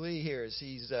Brother Leigh here as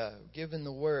he's given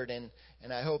the word, and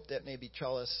I hope that maybe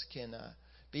Trellis can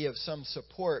be of some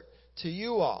support to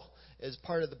you all as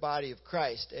part of the body of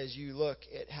Christ as you look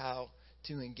at how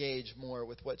to engage more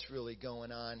with what's really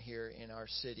going on here in our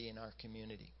city and our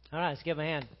community. All right, let's give him a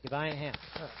hand. Give Ian a hand.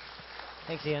 Right.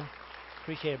 Thanks, Ian.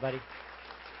 Appreciate it, buddy.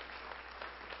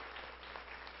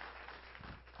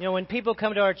 When people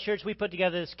come to our church, we put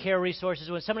together this care resources.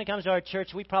 When somebody comes to our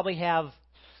church, we probably have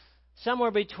somewhere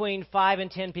between 5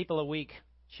 and 10 people a week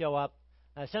show up.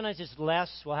 Sometimes it's less.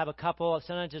 We'll have a couple.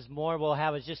 Sometimes it's more. We'll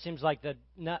have. It just seems like the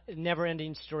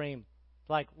never-ending stream.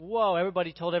 Like, whoa,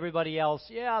 everybody told everybody else,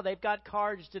 yeah, they've got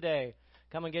cards today.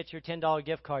 Come and get your $10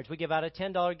 gift cards. We give out a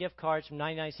 $10 gift cards from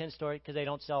 99-cent store because they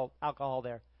don't sell alcohol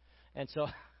there. And so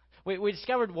we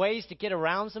discovered ways to get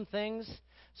around some things.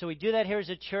 So we do that here as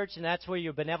a church, and that's where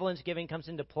your benevolence giving comes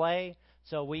into play.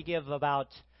 So we give about,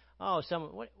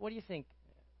 what do you think,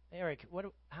 Eric? What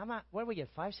do we give,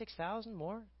 5,000-6,000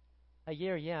 more a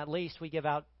year? Yeah, at least we give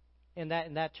out in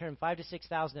that term 5,000 to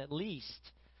 6,000 at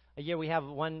least a year. We have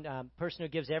one person who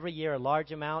gives every year a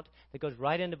large amount that goes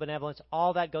right into benevolence.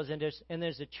 All that goes into, and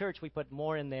there's a church we put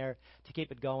more in there to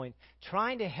keep it going,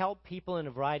 trying to help people in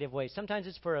a variety of ways. Sometimes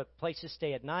it's for a place to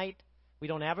stay at night. We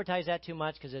don't advertise that too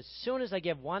much because as soon as I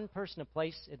give one person a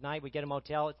place at night, we get a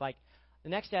motel. It's like the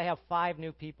next day I have 5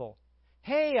 new people.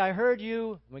 Hey, I heard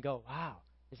you. And we go, wow,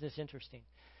 isn't this interesting?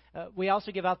 We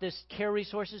also give out this care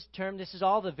resources term. This is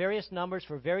all the various numbers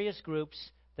for various groups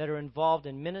that are involved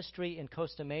in ministry in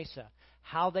Costa Mesa,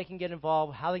 how they can get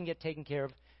involved, how they can get taken care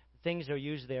of. Things are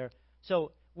used there.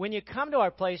 So when you come to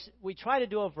our place, we try to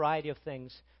do a variety of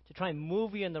things to try and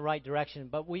move you in the right direction,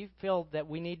 but we feel that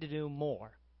we need to do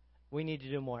more. We need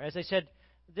to do more. As I said,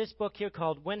 this book here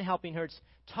called When Helping Hurts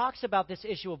talks about this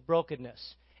issue of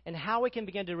brokenness and how we can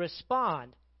begin to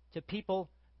respond to people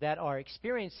that are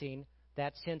experiencing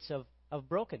that sense of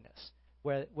brokenness,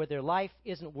 where their life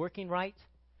isn't working right,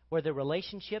 where their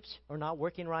relationships are not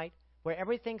working right, where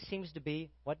everything seems to be,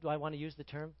 what do I want to use the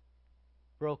term?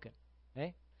 Broken.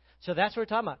 Okay? So that's what we're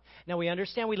talking about. Now, we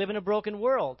understand we live in a broken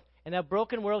world. And that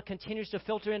broken world continues to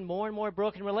filter in more and more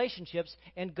broken relationships,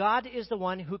 and God is the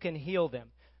one who can heal them.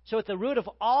 So at the root of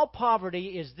all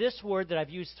poverty is this word that I've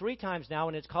used 3 times now,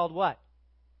 and it's called what?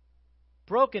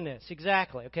 Brokenness,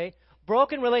 exactly, okay?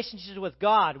 Broken relationships with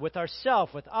God, with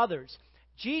ourselves, with others.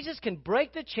 Jesus can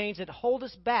break the chains that hold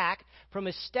us back from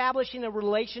establishing a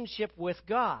relationship with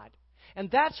God. And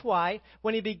that's why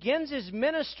when he begins his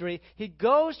ministry, he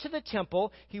goes to the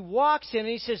temple, he walks in, and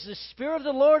he says, the Spirit of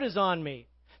the Lord is on me,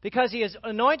 because he has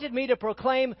anointed me to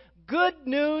proclaim good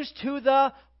news to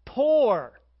the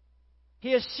poor.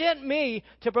 He has sent me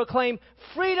to proclaim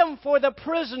freedom for the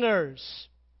prisoners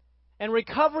and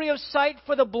recovery of sight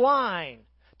for the blind,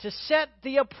 to set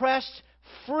the oppressed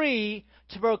free,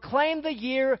 to proclaim the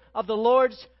year of the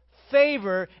Lord's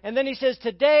favor. And then he says,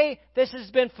 today this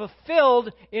has been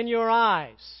fulfilled in your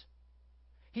eyes.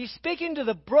 He's speaking to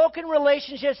the broken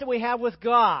relationships that we have with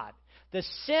God, the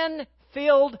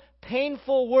sin-filled,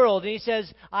 painful world. And he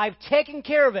says, I've taken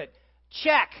care of it.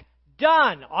 Check.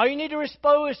 Done. All you need to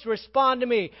respond is to respond to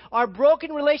me. Our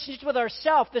broken relationships with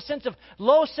ourselves, the sense of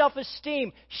low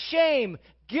self-esteem, shame,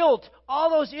 guilt,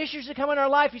 all those issues that come in our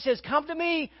life, he says, come to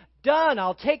me. Done.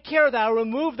 I'll take care of that. I'll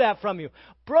remove that from you.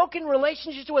 Broken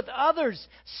relationships with others,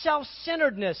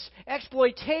 self-centeredness,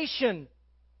 exploitation.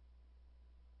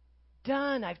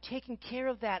 Done. I've taken care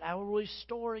of that. I will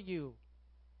restore you.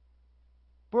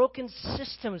 Broken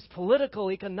systems,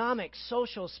 political, economic,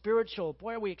 social, spiritual.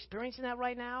 Boy, are we experiencing that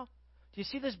right now? Do you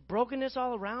see this brokenness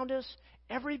all around us?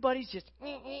 Everybody's just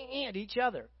at each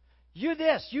other. You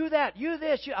this, you that, you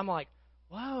this. I'm like,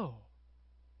 whoa.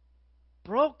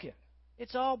 Broken.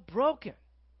 It's all broken.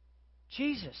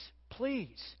 Jesus,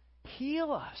 please,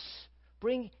 heal us.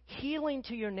 Bring healing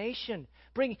to your nation.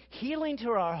 Bring healing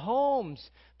to our homes.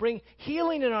 Bring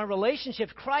healing in our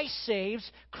relationships. Christ saves.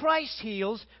 Christ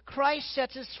heals. Christ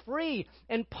sets us free.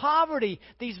 And poverty,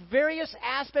 these various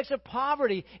aspects of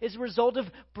poverty, is a result of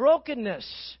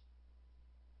brokenness.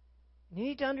 You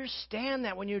need to understand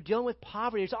that when you're dealing with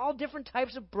poverty. There's all different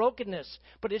types of brokenness.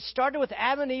 But it started with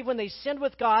Adam and Eve when they sinned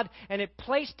with God, and it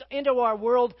placed into our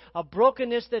world a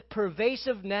brokenness that's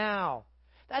pervasive now.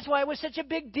 That's why it was such a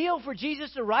big deal for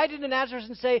Jesus to ride into Nazareth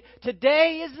and say,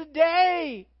 today is the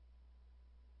day.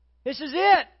 This is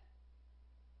it.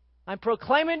 I'm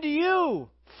proclaiming to you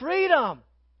freedom,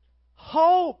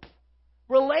 hope,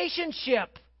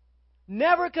 relationship.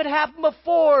 Never could happen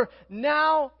before.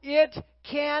 Now it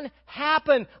can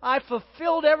happen. I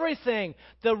fulfilled everything.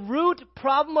 The root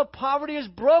problem of poverty is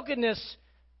brokenness.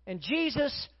 And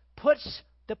Jesus puts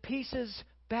the pieces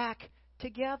back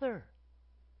together.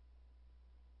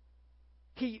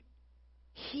 He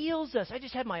heals us. I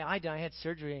just had my eye done. I had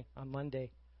surgery on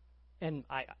Monday. And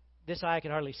this eye I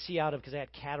could hardly see out of because I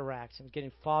had cataracts. And it was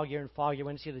getting foggier and foggier. I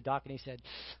went to see the doctor and he said,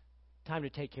 time to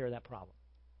take care of that problem.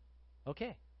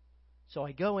 Okay. So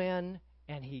I go in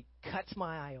and he cuts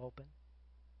my eye open.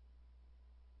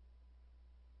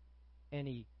 And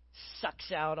he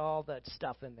sucks out all that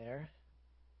stuff in there.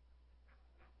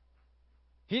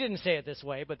 He didn't say it this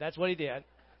way, but that's what he did.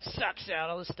 Sucks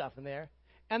out all the stuff in there.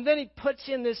 And then he puts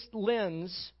in this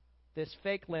lens, this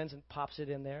fake lens, and pops it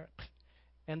in there.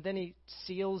 And then he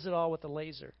seals it all with a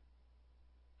laser.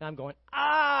 And I'm going,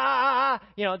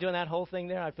 doing that whole thing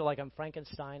there. I feel like I'm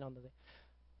Frankenstein on the thing.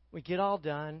 We get all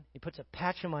done. He puts a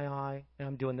patch in my eye, and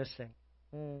I'm doing this thing.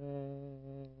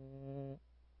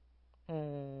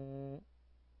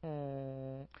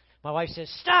 My wife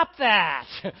says, stop that!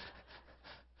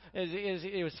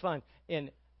 It was fun.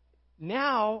 And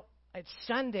now, it's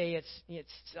Sunday,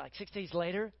 it's like 6 days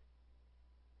later.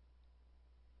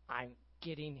 I'm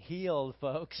getting healed,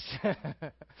 folks.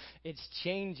 It's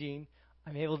changing.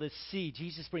 I'm able to see.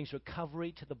 Jesus brings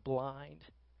recovery to the blind.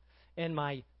 And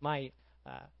my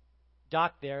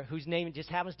doc there, whose name just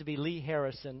happens to be Leigh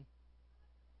Harrison,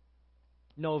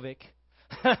 Novick,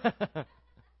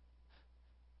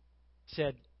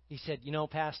 he said,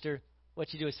 Pastor,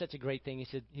 what you do is such a great thing.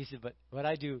 He said, but what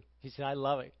I do, he said, I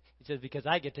love it. He says, because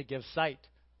I get to give sight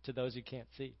to those who can't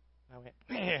see. I went,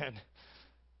 man,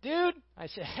 dude, I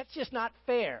said, that's just not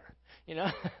fair.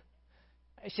 I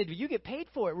said, well, you get paid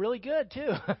for it really good,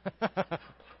 too.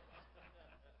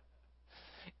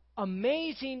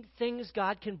 Amazing things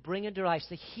God can bring into our lives,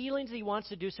 the healings He wants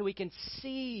to do so we can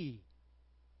see.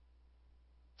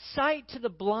 Sight to the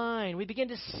blind. We begin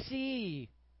to see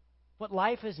what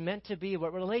life is meant to be,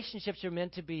 what relationships are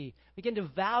meant to be. We begin to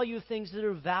value things that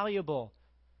are valuable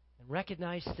and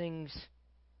recognize things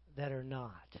that are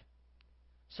not.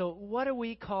 So what are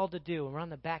we called to do? And we're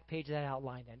on the back page of that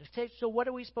outline then. So what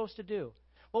are we supposed to do?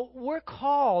 Well, we're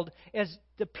called as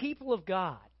the people of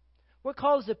God. We're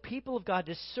called as the people of God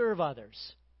to serve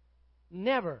others,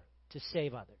 never to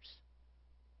save others.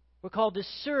 We're called to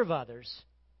serve others,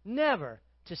 never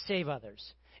to save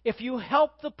others. If you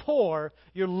help the poor,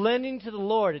 you're lending to the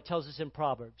Lord, it tells us in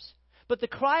Proverbs. But the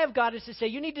cry of God is to say,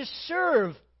 you need to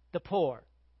serve the poor,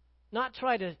 not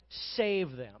try to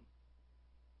save them.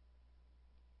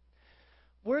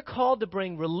 We're called to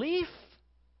bring relief,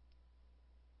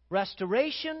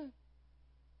 restoration,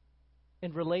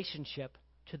 and relationship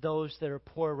to those that are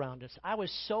poor around us. I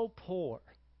was so poor.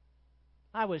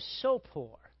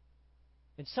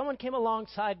 And someone came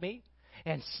alongside me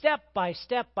and step by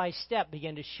step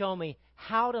began to show me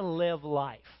how to live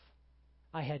life.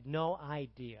 I had no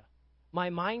idea. My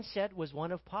mindset was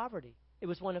one of poverty. It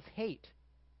was one of hate.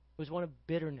 It was one of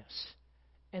bitterness.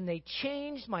 And they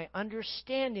changed my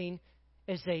understanding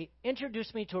as they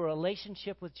introduced me to a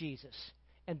relationship with Jesus.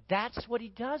 And that's what He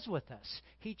does with us.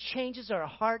 He changes our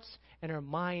hearts and our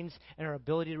minds and our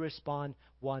ability to respond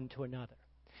one to another.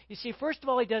 You see, first of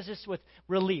all, he does this with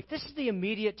relief. This is the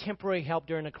immediate temporary help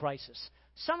during a crisis.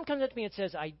 Someone comes up to me and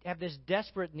says, I have this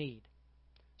desperate need.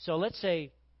 So let's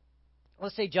say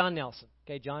John Nelson.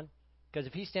 Okay, John? Because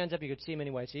if he stands up, you could see him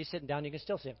anyway. So he's sitting down, you can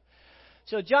still see him.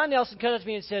 So John Nelson comes up to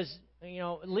me and says,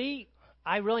 Leigh,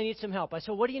 I really need some help. I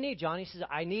said, what do you need, John? He says,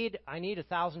 I need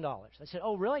 $1,000. I said,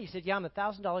 oh, really? He said, yeah, I'm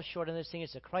 $1,000 short on this thing.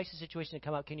 It's a crisis situation to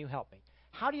come up. Can you help me?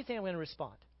 How do you think I'm going to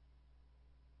respond?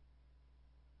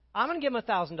 I'm going to give him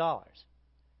 $1,000.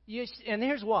 And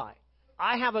here's why.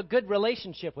 I have a good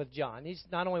relationship with John. He's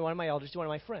not only one of my elders, he's one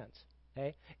of my friends.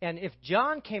 Okay? And if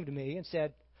John came to me and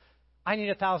said, I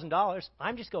need $1,000,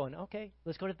 I'm just going, okay,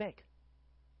 let's go to the bank.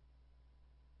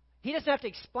 He doesn't have to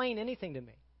explain anything to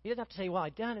me. He doesn't have to say, well,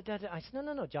 I've done it. I said,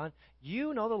 no, John.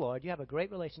 You know the Lord. You have a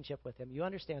great relationship with him. You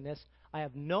understand this. I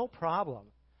have no problem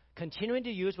continuing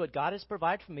to use what God has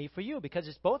provided for me for you because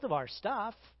it's both of our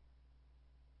stuff.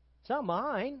 It's not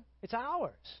mine. It's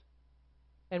ours.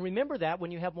 And remember that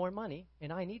when you have more money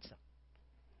and I need some.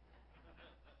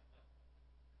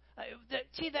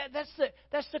 See,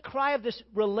 that's the cry of this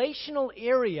relational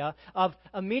area of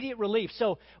immediate relief.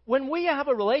 So when we have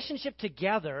a relationship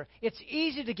together, it's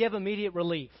easy to give immediate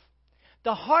relief.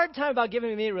 The hard time about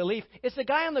giving immediate relief is the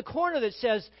guy on the corner that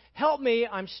says, help me,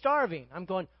 I'm starving. I'm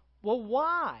going, well,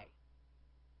 why?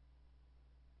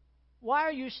 Why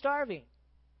are you starving?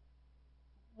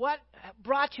 What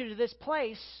brought you to this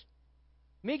place?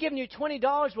 Me giving you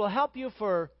 $20 will help you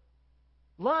for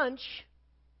lunch.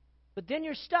 But then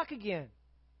you're stuck again.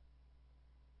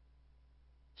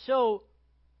 So,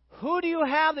 who do you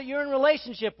have that you're in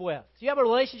relationship with? Do you have a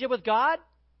relationship with God?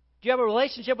 Do you have a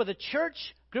relationship with a church,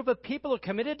 group of people who are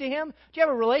committed to Him? Do you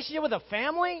have a relationship with a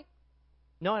family?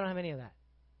 No, I don't have any of that.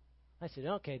 I said,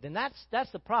 okay, then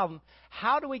that's the problem.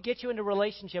 How do we get you into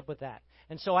relationship with that?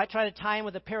 And so I try to tie in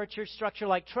with a parachurch structure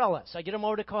like Trellis. I get them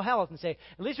over to Kohelet and say,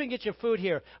 at least we can get your food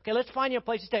here. Okay, let's find you a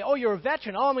place to stay. Oh, you're a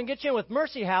veteran. Oh, I'm going to get you in with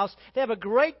Mercy House. They have a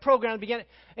great program to begin.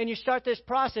 And you start this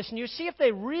process, and you see if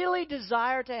they really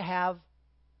desire to have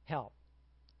help.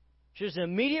 So there's an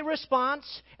immediate response,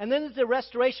 and then there's the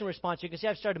restoration response. You can see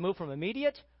I've started to move from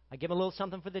immediate. I give them a little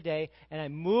something for the day, and I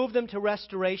move them to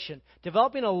restoration,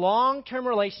 developing a long-term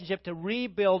relationship to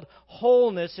rebuild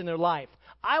wholeness in their life.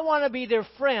 I want to be their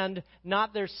friend,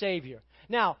 not their savior.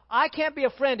 Now, I can't be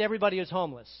a friend to everybody who's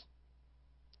homeless.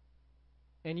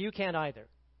 And you can't either.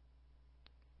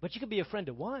 But you could be a friend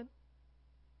to one.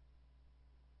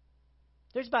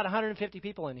 There's about 150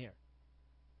 people in here.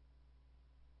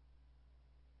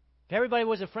 If everybody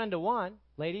was a friend to one,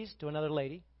 ladies to another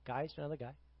lady, guys to another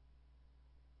guy,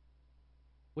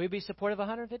 we'd be supportive of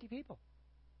 150 people.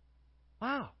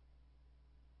 Wow.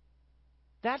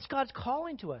 That's God's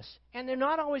calling to us. And they're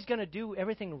not always going to do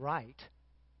everything right.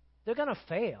 They're going to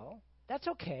fail. That's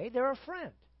okay. They're a friend.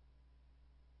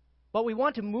 But we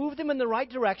want to move them in the right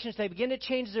direction so they begin to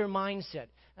change their mindset.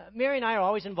 Mary and I are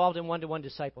always involved in one-to-one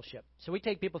discipleship. So we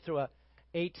take people through a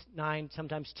 8, 9,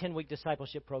 sometimes 10-week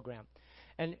discipleship program.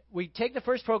 And we take the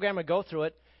first program and go through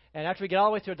it. And after we get all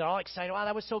the way through it, they're all excited. Wow,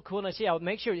 that was so cool. And I say, I'll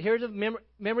make sure, here's a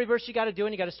memory verse you got to do,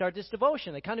 and you got to start this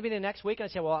devotion. They come to me the next week, and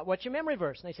I say, well, what's your memory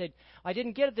verse? And they say, I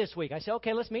didn't get it this week. I say,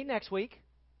 okay, let's meet next week.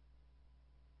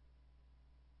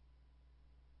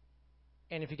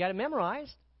 And if you got it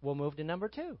memorized, we'll move to number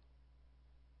 2.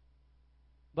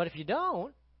 But if you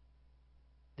don't,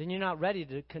 then you're not ready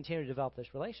to continue to develop this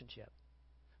relationship.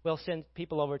 We'll send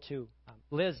people over to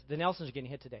Liz. The Nelsons are getting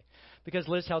hit today because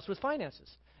Liz helps with finances.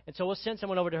 And so we'll send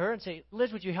someone over to her and say,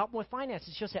 Liz, would you help me with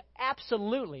finances? She'll say,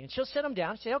 absolutely. And she'll sit them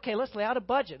down and say, okay, let's lay out a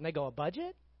budget. And they go, a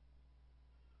budget?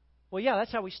 Well, yeah,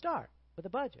 that's how we start, with a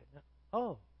budget.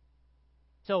 Oh.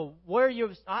 So where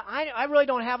you, I really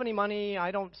don't have any money.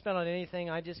 I don't spend on anything.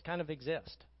 I just kind of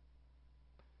exist.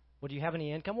 Well, do you have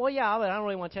any income? Well, yeah, but I don't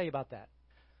really want to tell you about that.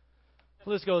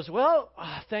 Liz goes, well,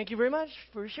 thank you very much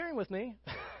for sharing with me.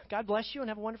 God bless you and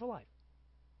have a wonderful life.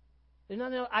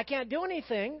 I can't do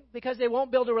anything because they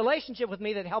won't build a relationship with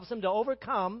me that helps them to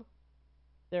overcome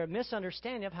their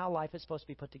misunderstanding of how life is supposed to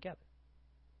be put together.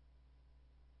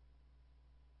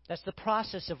 That's the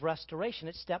process of restoration.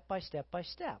 It's step by step by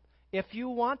step. If you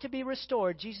want to be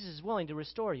restored, Jesus is willing to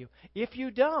restore you. If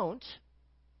you don't,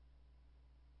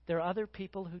 there are other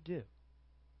people who do.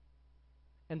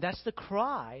 And that's the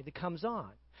cry that comes on.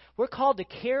 We're called to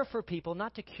care for people,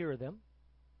 not to cure them.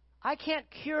 I can't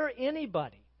cure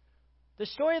anybody. The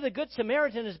story of the Good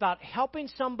Samaritan is about helping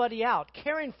somebody out,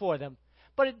 caring for them.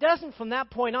 But it doesn't from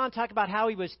that point on talk about how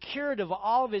he was cured of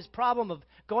all of his problem of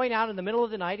going out in the middle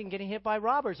of the night and getting hit by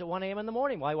robbers at 1 a.m. in the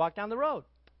morning while he walked down the road.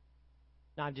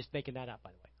 Now, I'm just making that up, by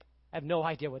the way. I have no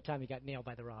idea what time he got nailed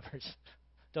by the robbers.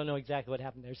 don't know exactly what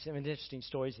happened. There's some interesting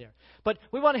stories there. But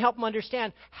we want to help him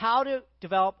understand how to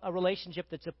develop a relationship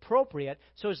that's appropriate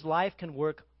so his life can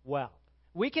work well.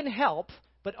 We can help,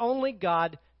 but only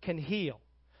God can heal.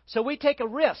 So we take a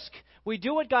risk. We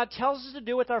do what God tells us to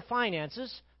do with our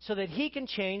finances so that He can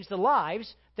change the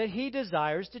lives that He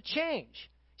desires to change.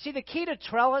 See, the key to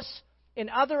Trellis and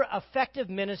other effective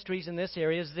ministries in this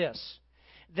area is this.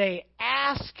 They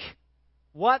ask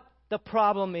what the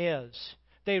problem is.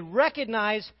 They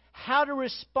recognize how to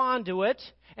respond to it,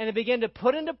 and they begin to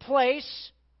put into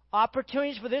place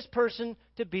opportunities for this person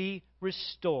to be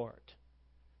restored.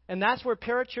 And that's where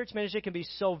parachurch ministry can be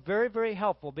so very, very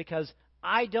helpful, because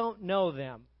I don't know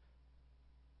them.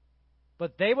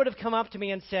 But they would have come up to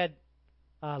me and said,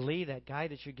 Leigh, that guy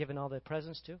that you're giving all the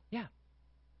presents to? Yeah.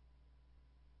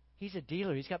 He's a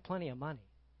dealer. He's got plenty of money.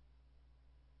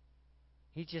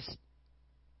 He's just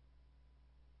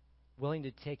willing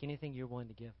to take anything you're willing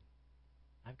to give him.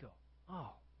 I'd go,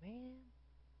 oh, man.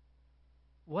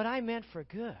 What I meant for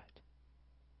good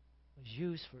was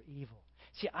used for evil.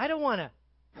 See, I don't want to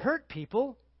hurt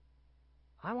people.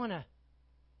 I want to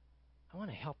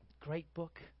help. Great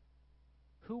book.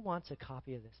 Who wants a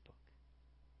copy of this book?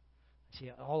 I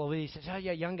see all over these. Says, oh,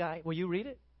 yeah, young guy. Will you read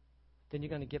it? Then you're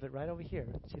going to give it right over here.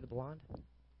 See the blonde?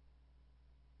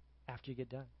 After you get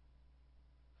done.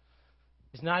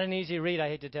 It's not an easy read, I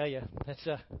hate to tell you.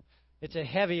 It's a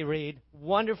heavy read.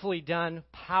 Wonderfully done.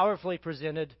 Powerfully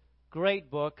presented. Great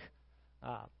book.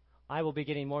 I will be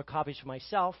getting more copies for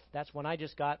myself. That's one I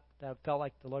just got. That felt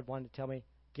like the Lord wanted to tell me,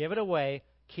 give it away.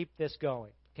 Keep this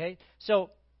going. Okay?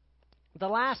 So the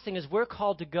last thing is we're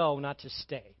called to go, not to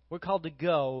stay. We're called to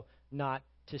go, not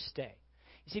to stay.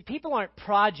 You see, people aren't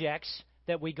projects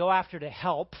that we go after to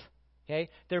help. Okay?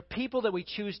 They're people that we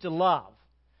choose to love.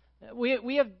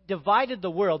 We have divided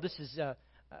the world. This is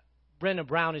Brendan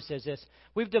Brown who says this.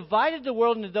 We've divided the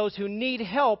world into those who need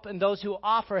help and those who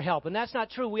offer help. And that's not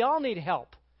true. We all need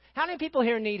help. How many people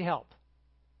here need help?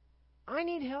 I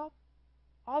need help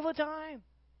all the time,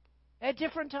 at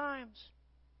different times.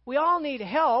 We all need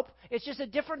help. It's just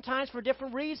at different times for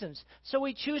different reasons. So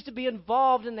we choose to be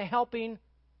involved in the helping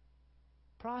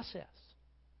process.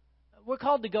 We're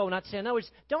called to go, not to stay. In other words,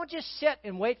 don't just sit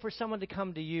and wait for someone to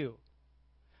come to you.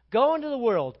 Go into the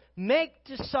world. Make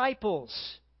disciples.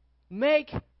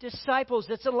 Make disciples.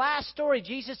 That's the last story.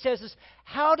 Jesus says this,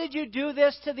 how did you do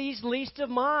this to these least of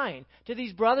mine, to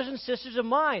these brothers and sisters of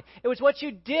mine? It was what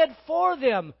you did for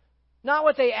them, not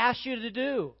what they asked you to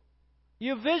do.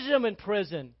 You visited them in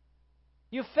prison.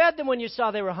 You fed them when you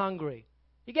saw they were hungry.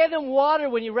 You gave them water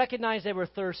when you recognized they were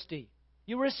thirsty.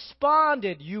 You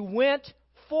responded. You went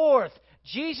forth.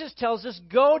 Jesus tells us,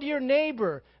 go to your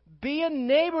neighbor. Be a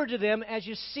neighbor to them as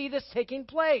you see this taking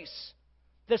place.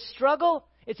 The struggle,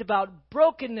 it's about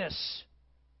brokenness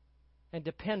and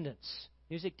dependence.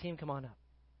 Music team, come on up.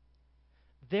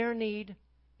 Their need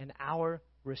and our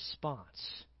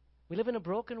response. We live in a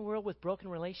broken world with broken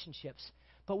relationships,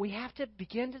 but we have to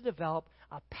begin to develop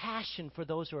a passion for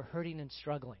those who are hurting and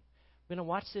struggling. We're going to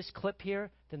watch this clip here,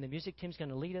 then the music team's going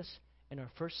to lead us in our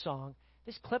first song.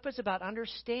 This clip is about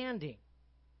understanding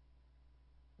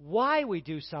why we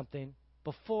do something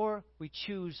before we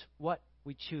choose what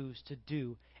we choose to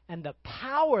do, and the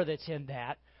power that's in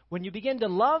that when you begin to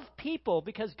love people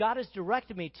because God has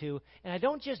directed me to, and I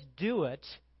don't just do it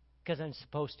because I'm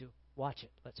supposed to. Watch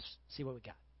it. Let's see what we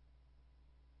got.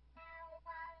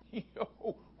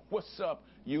 Yo, what's up,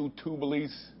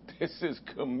 YouTubers? This is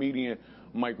comedian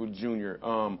Michael Jr.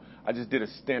 I just did a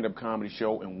stand-up comedy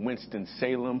show in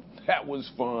Winston-Salem. That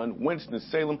was fun.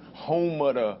 Winston-Salem, home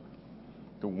of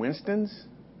the Winstons,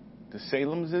 the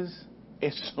Salemses.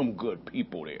 It's some good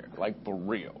people there, like for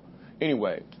real.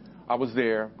 Anyway, I was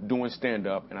there doing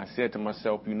stand-up, and I said to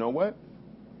myself, you know what?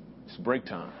 It's break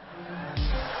time.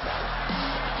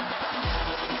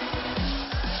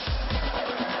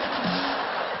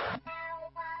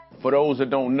 For those that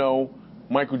don't know,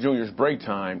 Michael Jr.'s break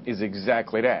time is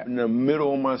exactly that. In the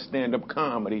middle of my stand-up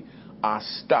comedy, I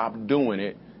stop doing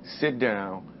it, sit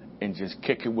down, and just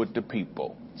kick it with the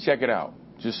people. Check it out.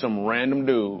 Just some random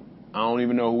dude. I don't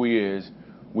even know who he is.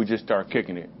 We just start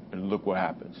kicking it, and look what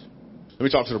happens. Let me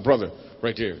talk to the brother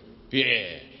right there.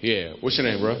 Yeah. What's your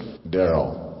name, bro?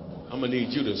 Daryl. I'm going to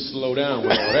need you to slow down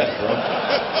with all that,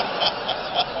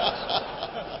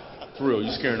 bro. For real,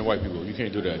 you're scaring the white people. You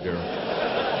can't do that, Daryl.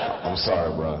 I'm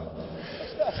sorry, bro.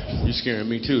 You're scaring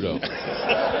me too, though.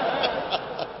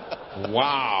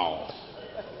 Wow.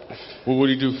 Well, what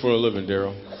do you do for a living,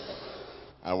 Daryl?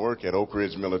 I work at Oak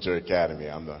Ridge Military Academy.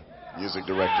 I'm the music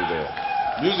director there.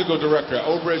 Musical director,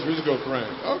 Obre's musical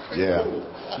friend. Okay. Yeah.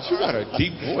 But you got a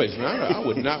deep voice, man. I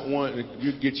would not want to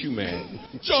get you mad.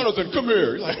 Jonathan, come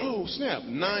here. You're like, oh, snap.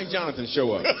 9 Jonathans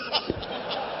show up.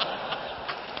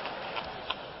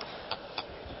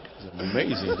 It's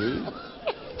amazing, dude.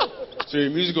 So you're a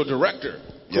musical director.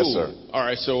 Cool. Yes, sir. All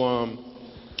right, so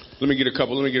let me get a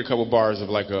couple bars of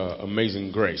like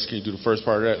Amazing Grace. Can you do the first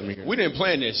part of that? We didn't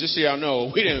plan this. Just so y'all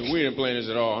know, we didn't plan this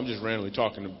at all. I'm just randomly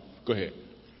talking. Go ahead.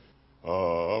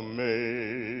 Amazing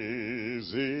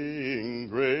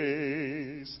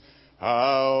grace,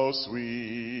 how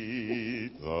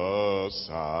sweet the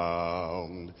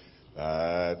sound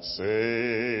that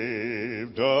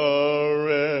saved a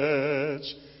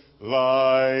wretch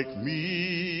like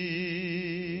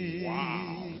me.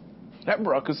 Wow. That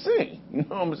bro could sing. You know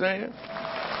what I'm saying?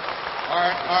 All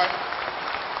right.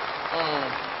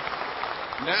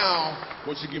 Now,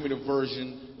 what you give me the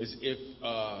version is if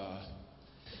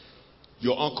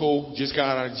your uncle just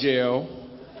got out of jail,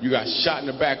 you got shot in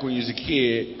the back when you was a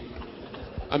kid.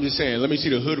 I'm just saying, let me see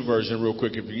the hood version real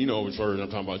quick. If you know which version I'm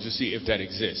talking about, just see if that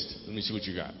exists. Let me see what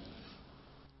you got.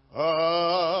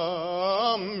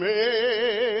 Amazing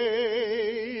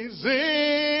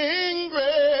grace,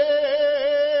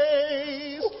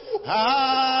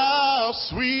 how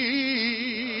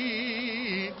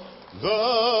sweet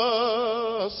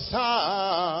the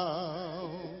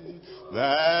sound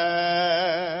that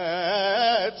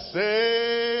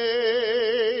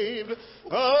saved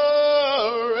a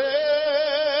wretch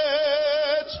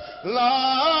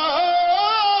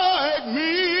like me.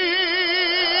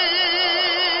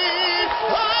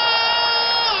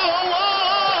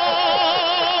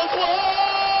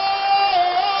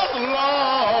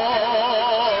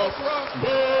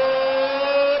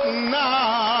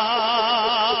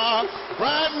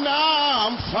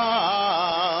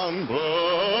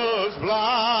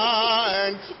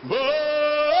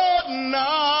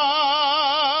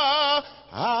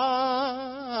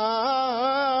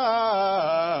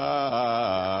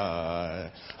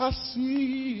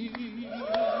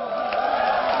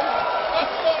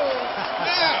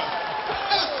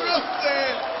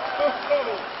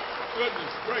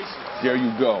 There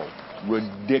you go.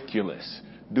 Ridiculous.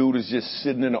 Dude is just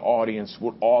sitting in the audience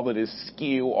with all of this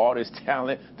skill, all this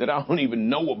talent that I don't even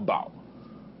know about.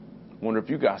 Wonder if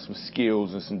you got some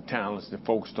skills and some talents that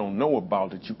folks don't know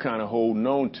about that you kind of holding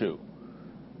on to.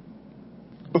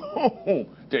 Boom.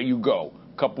 There you go.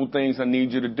 Couple things I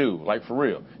need you to do. Like for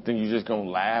real. Then you just gonna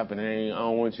laugh and then I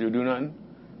don't want you to do nothing?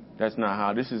 That's not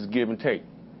how. This is give and take.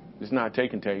 It's not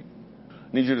take and take.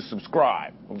 I need you to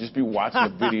subscribe. Don't just be watching the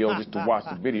video just to watch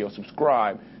the video.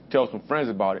 Subscribe. Tell some friends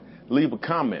about it. Leave a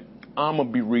comment. I'm going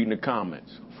to be reading the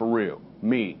comments. For real.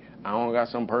 Me. I don't got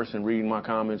some person reading my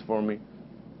comments for me.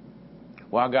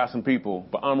 Well, I got some people,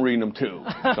 but I'm reading them too.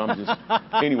 So I'm just...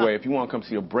 Anyway, if you want to come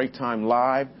see a Break Time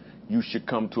live, you should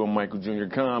come to a Michael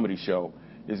Jr. comedy show.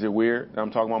 Is it weird that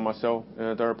I'm talking about myself in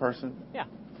the third person? Yeah.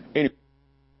 Anyway.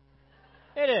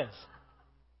 It is.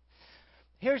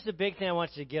 Here's the big thing I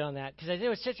want you to get on that, because I think it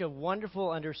was such a wonderful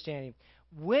understanding.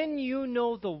 When you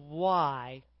know the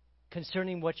why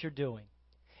concerning what you're doing,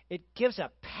 it gives a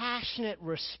passionate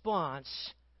response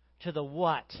to the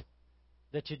what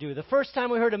that you do. The first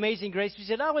time we heard Amazing Grace, we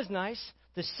said, that was nice.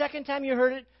 The second time you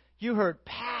heard it, you heard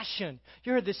passion.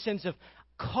 You heard this sense of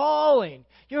calling.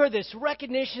 You heard this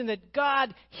recognition that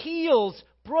God heals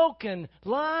broken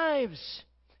lives.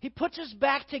 He puts us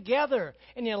back together,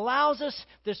 and He allows us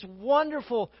this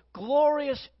wonderful,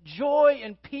 glorious joy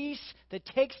and peace that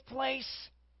takes place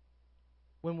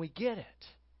when we get it.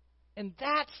 And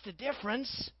that's the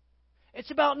difference.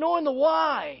 It's about knowing the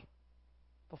why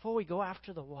before we go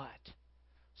after the what.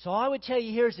 So I would tell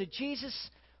you here is that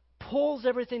Jesus pulls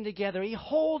everything together. He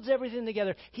holds everything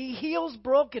together. He heals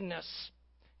brokenness,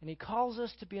 and He calls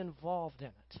us to be involved in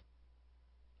it.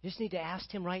 You just need to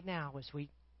ask Him right now as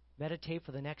we meditate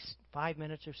for the next 5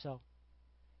 minutes or so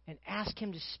and ask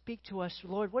Him to speak to us.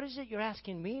 Lord, what is it you're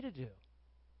asking me to do?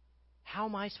 How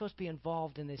am I supposed to be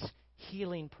involved in this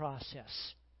healing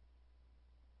process?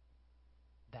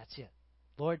 That's it.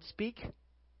 Lord, speak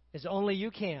as only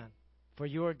you can, for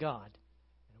you are God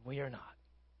and we are not.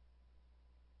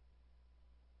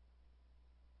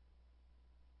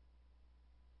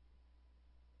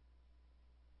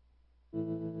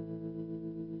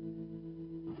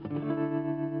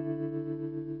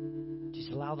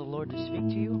 Just allow the Lord to speak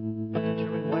to you.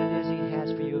 Determine what it is He has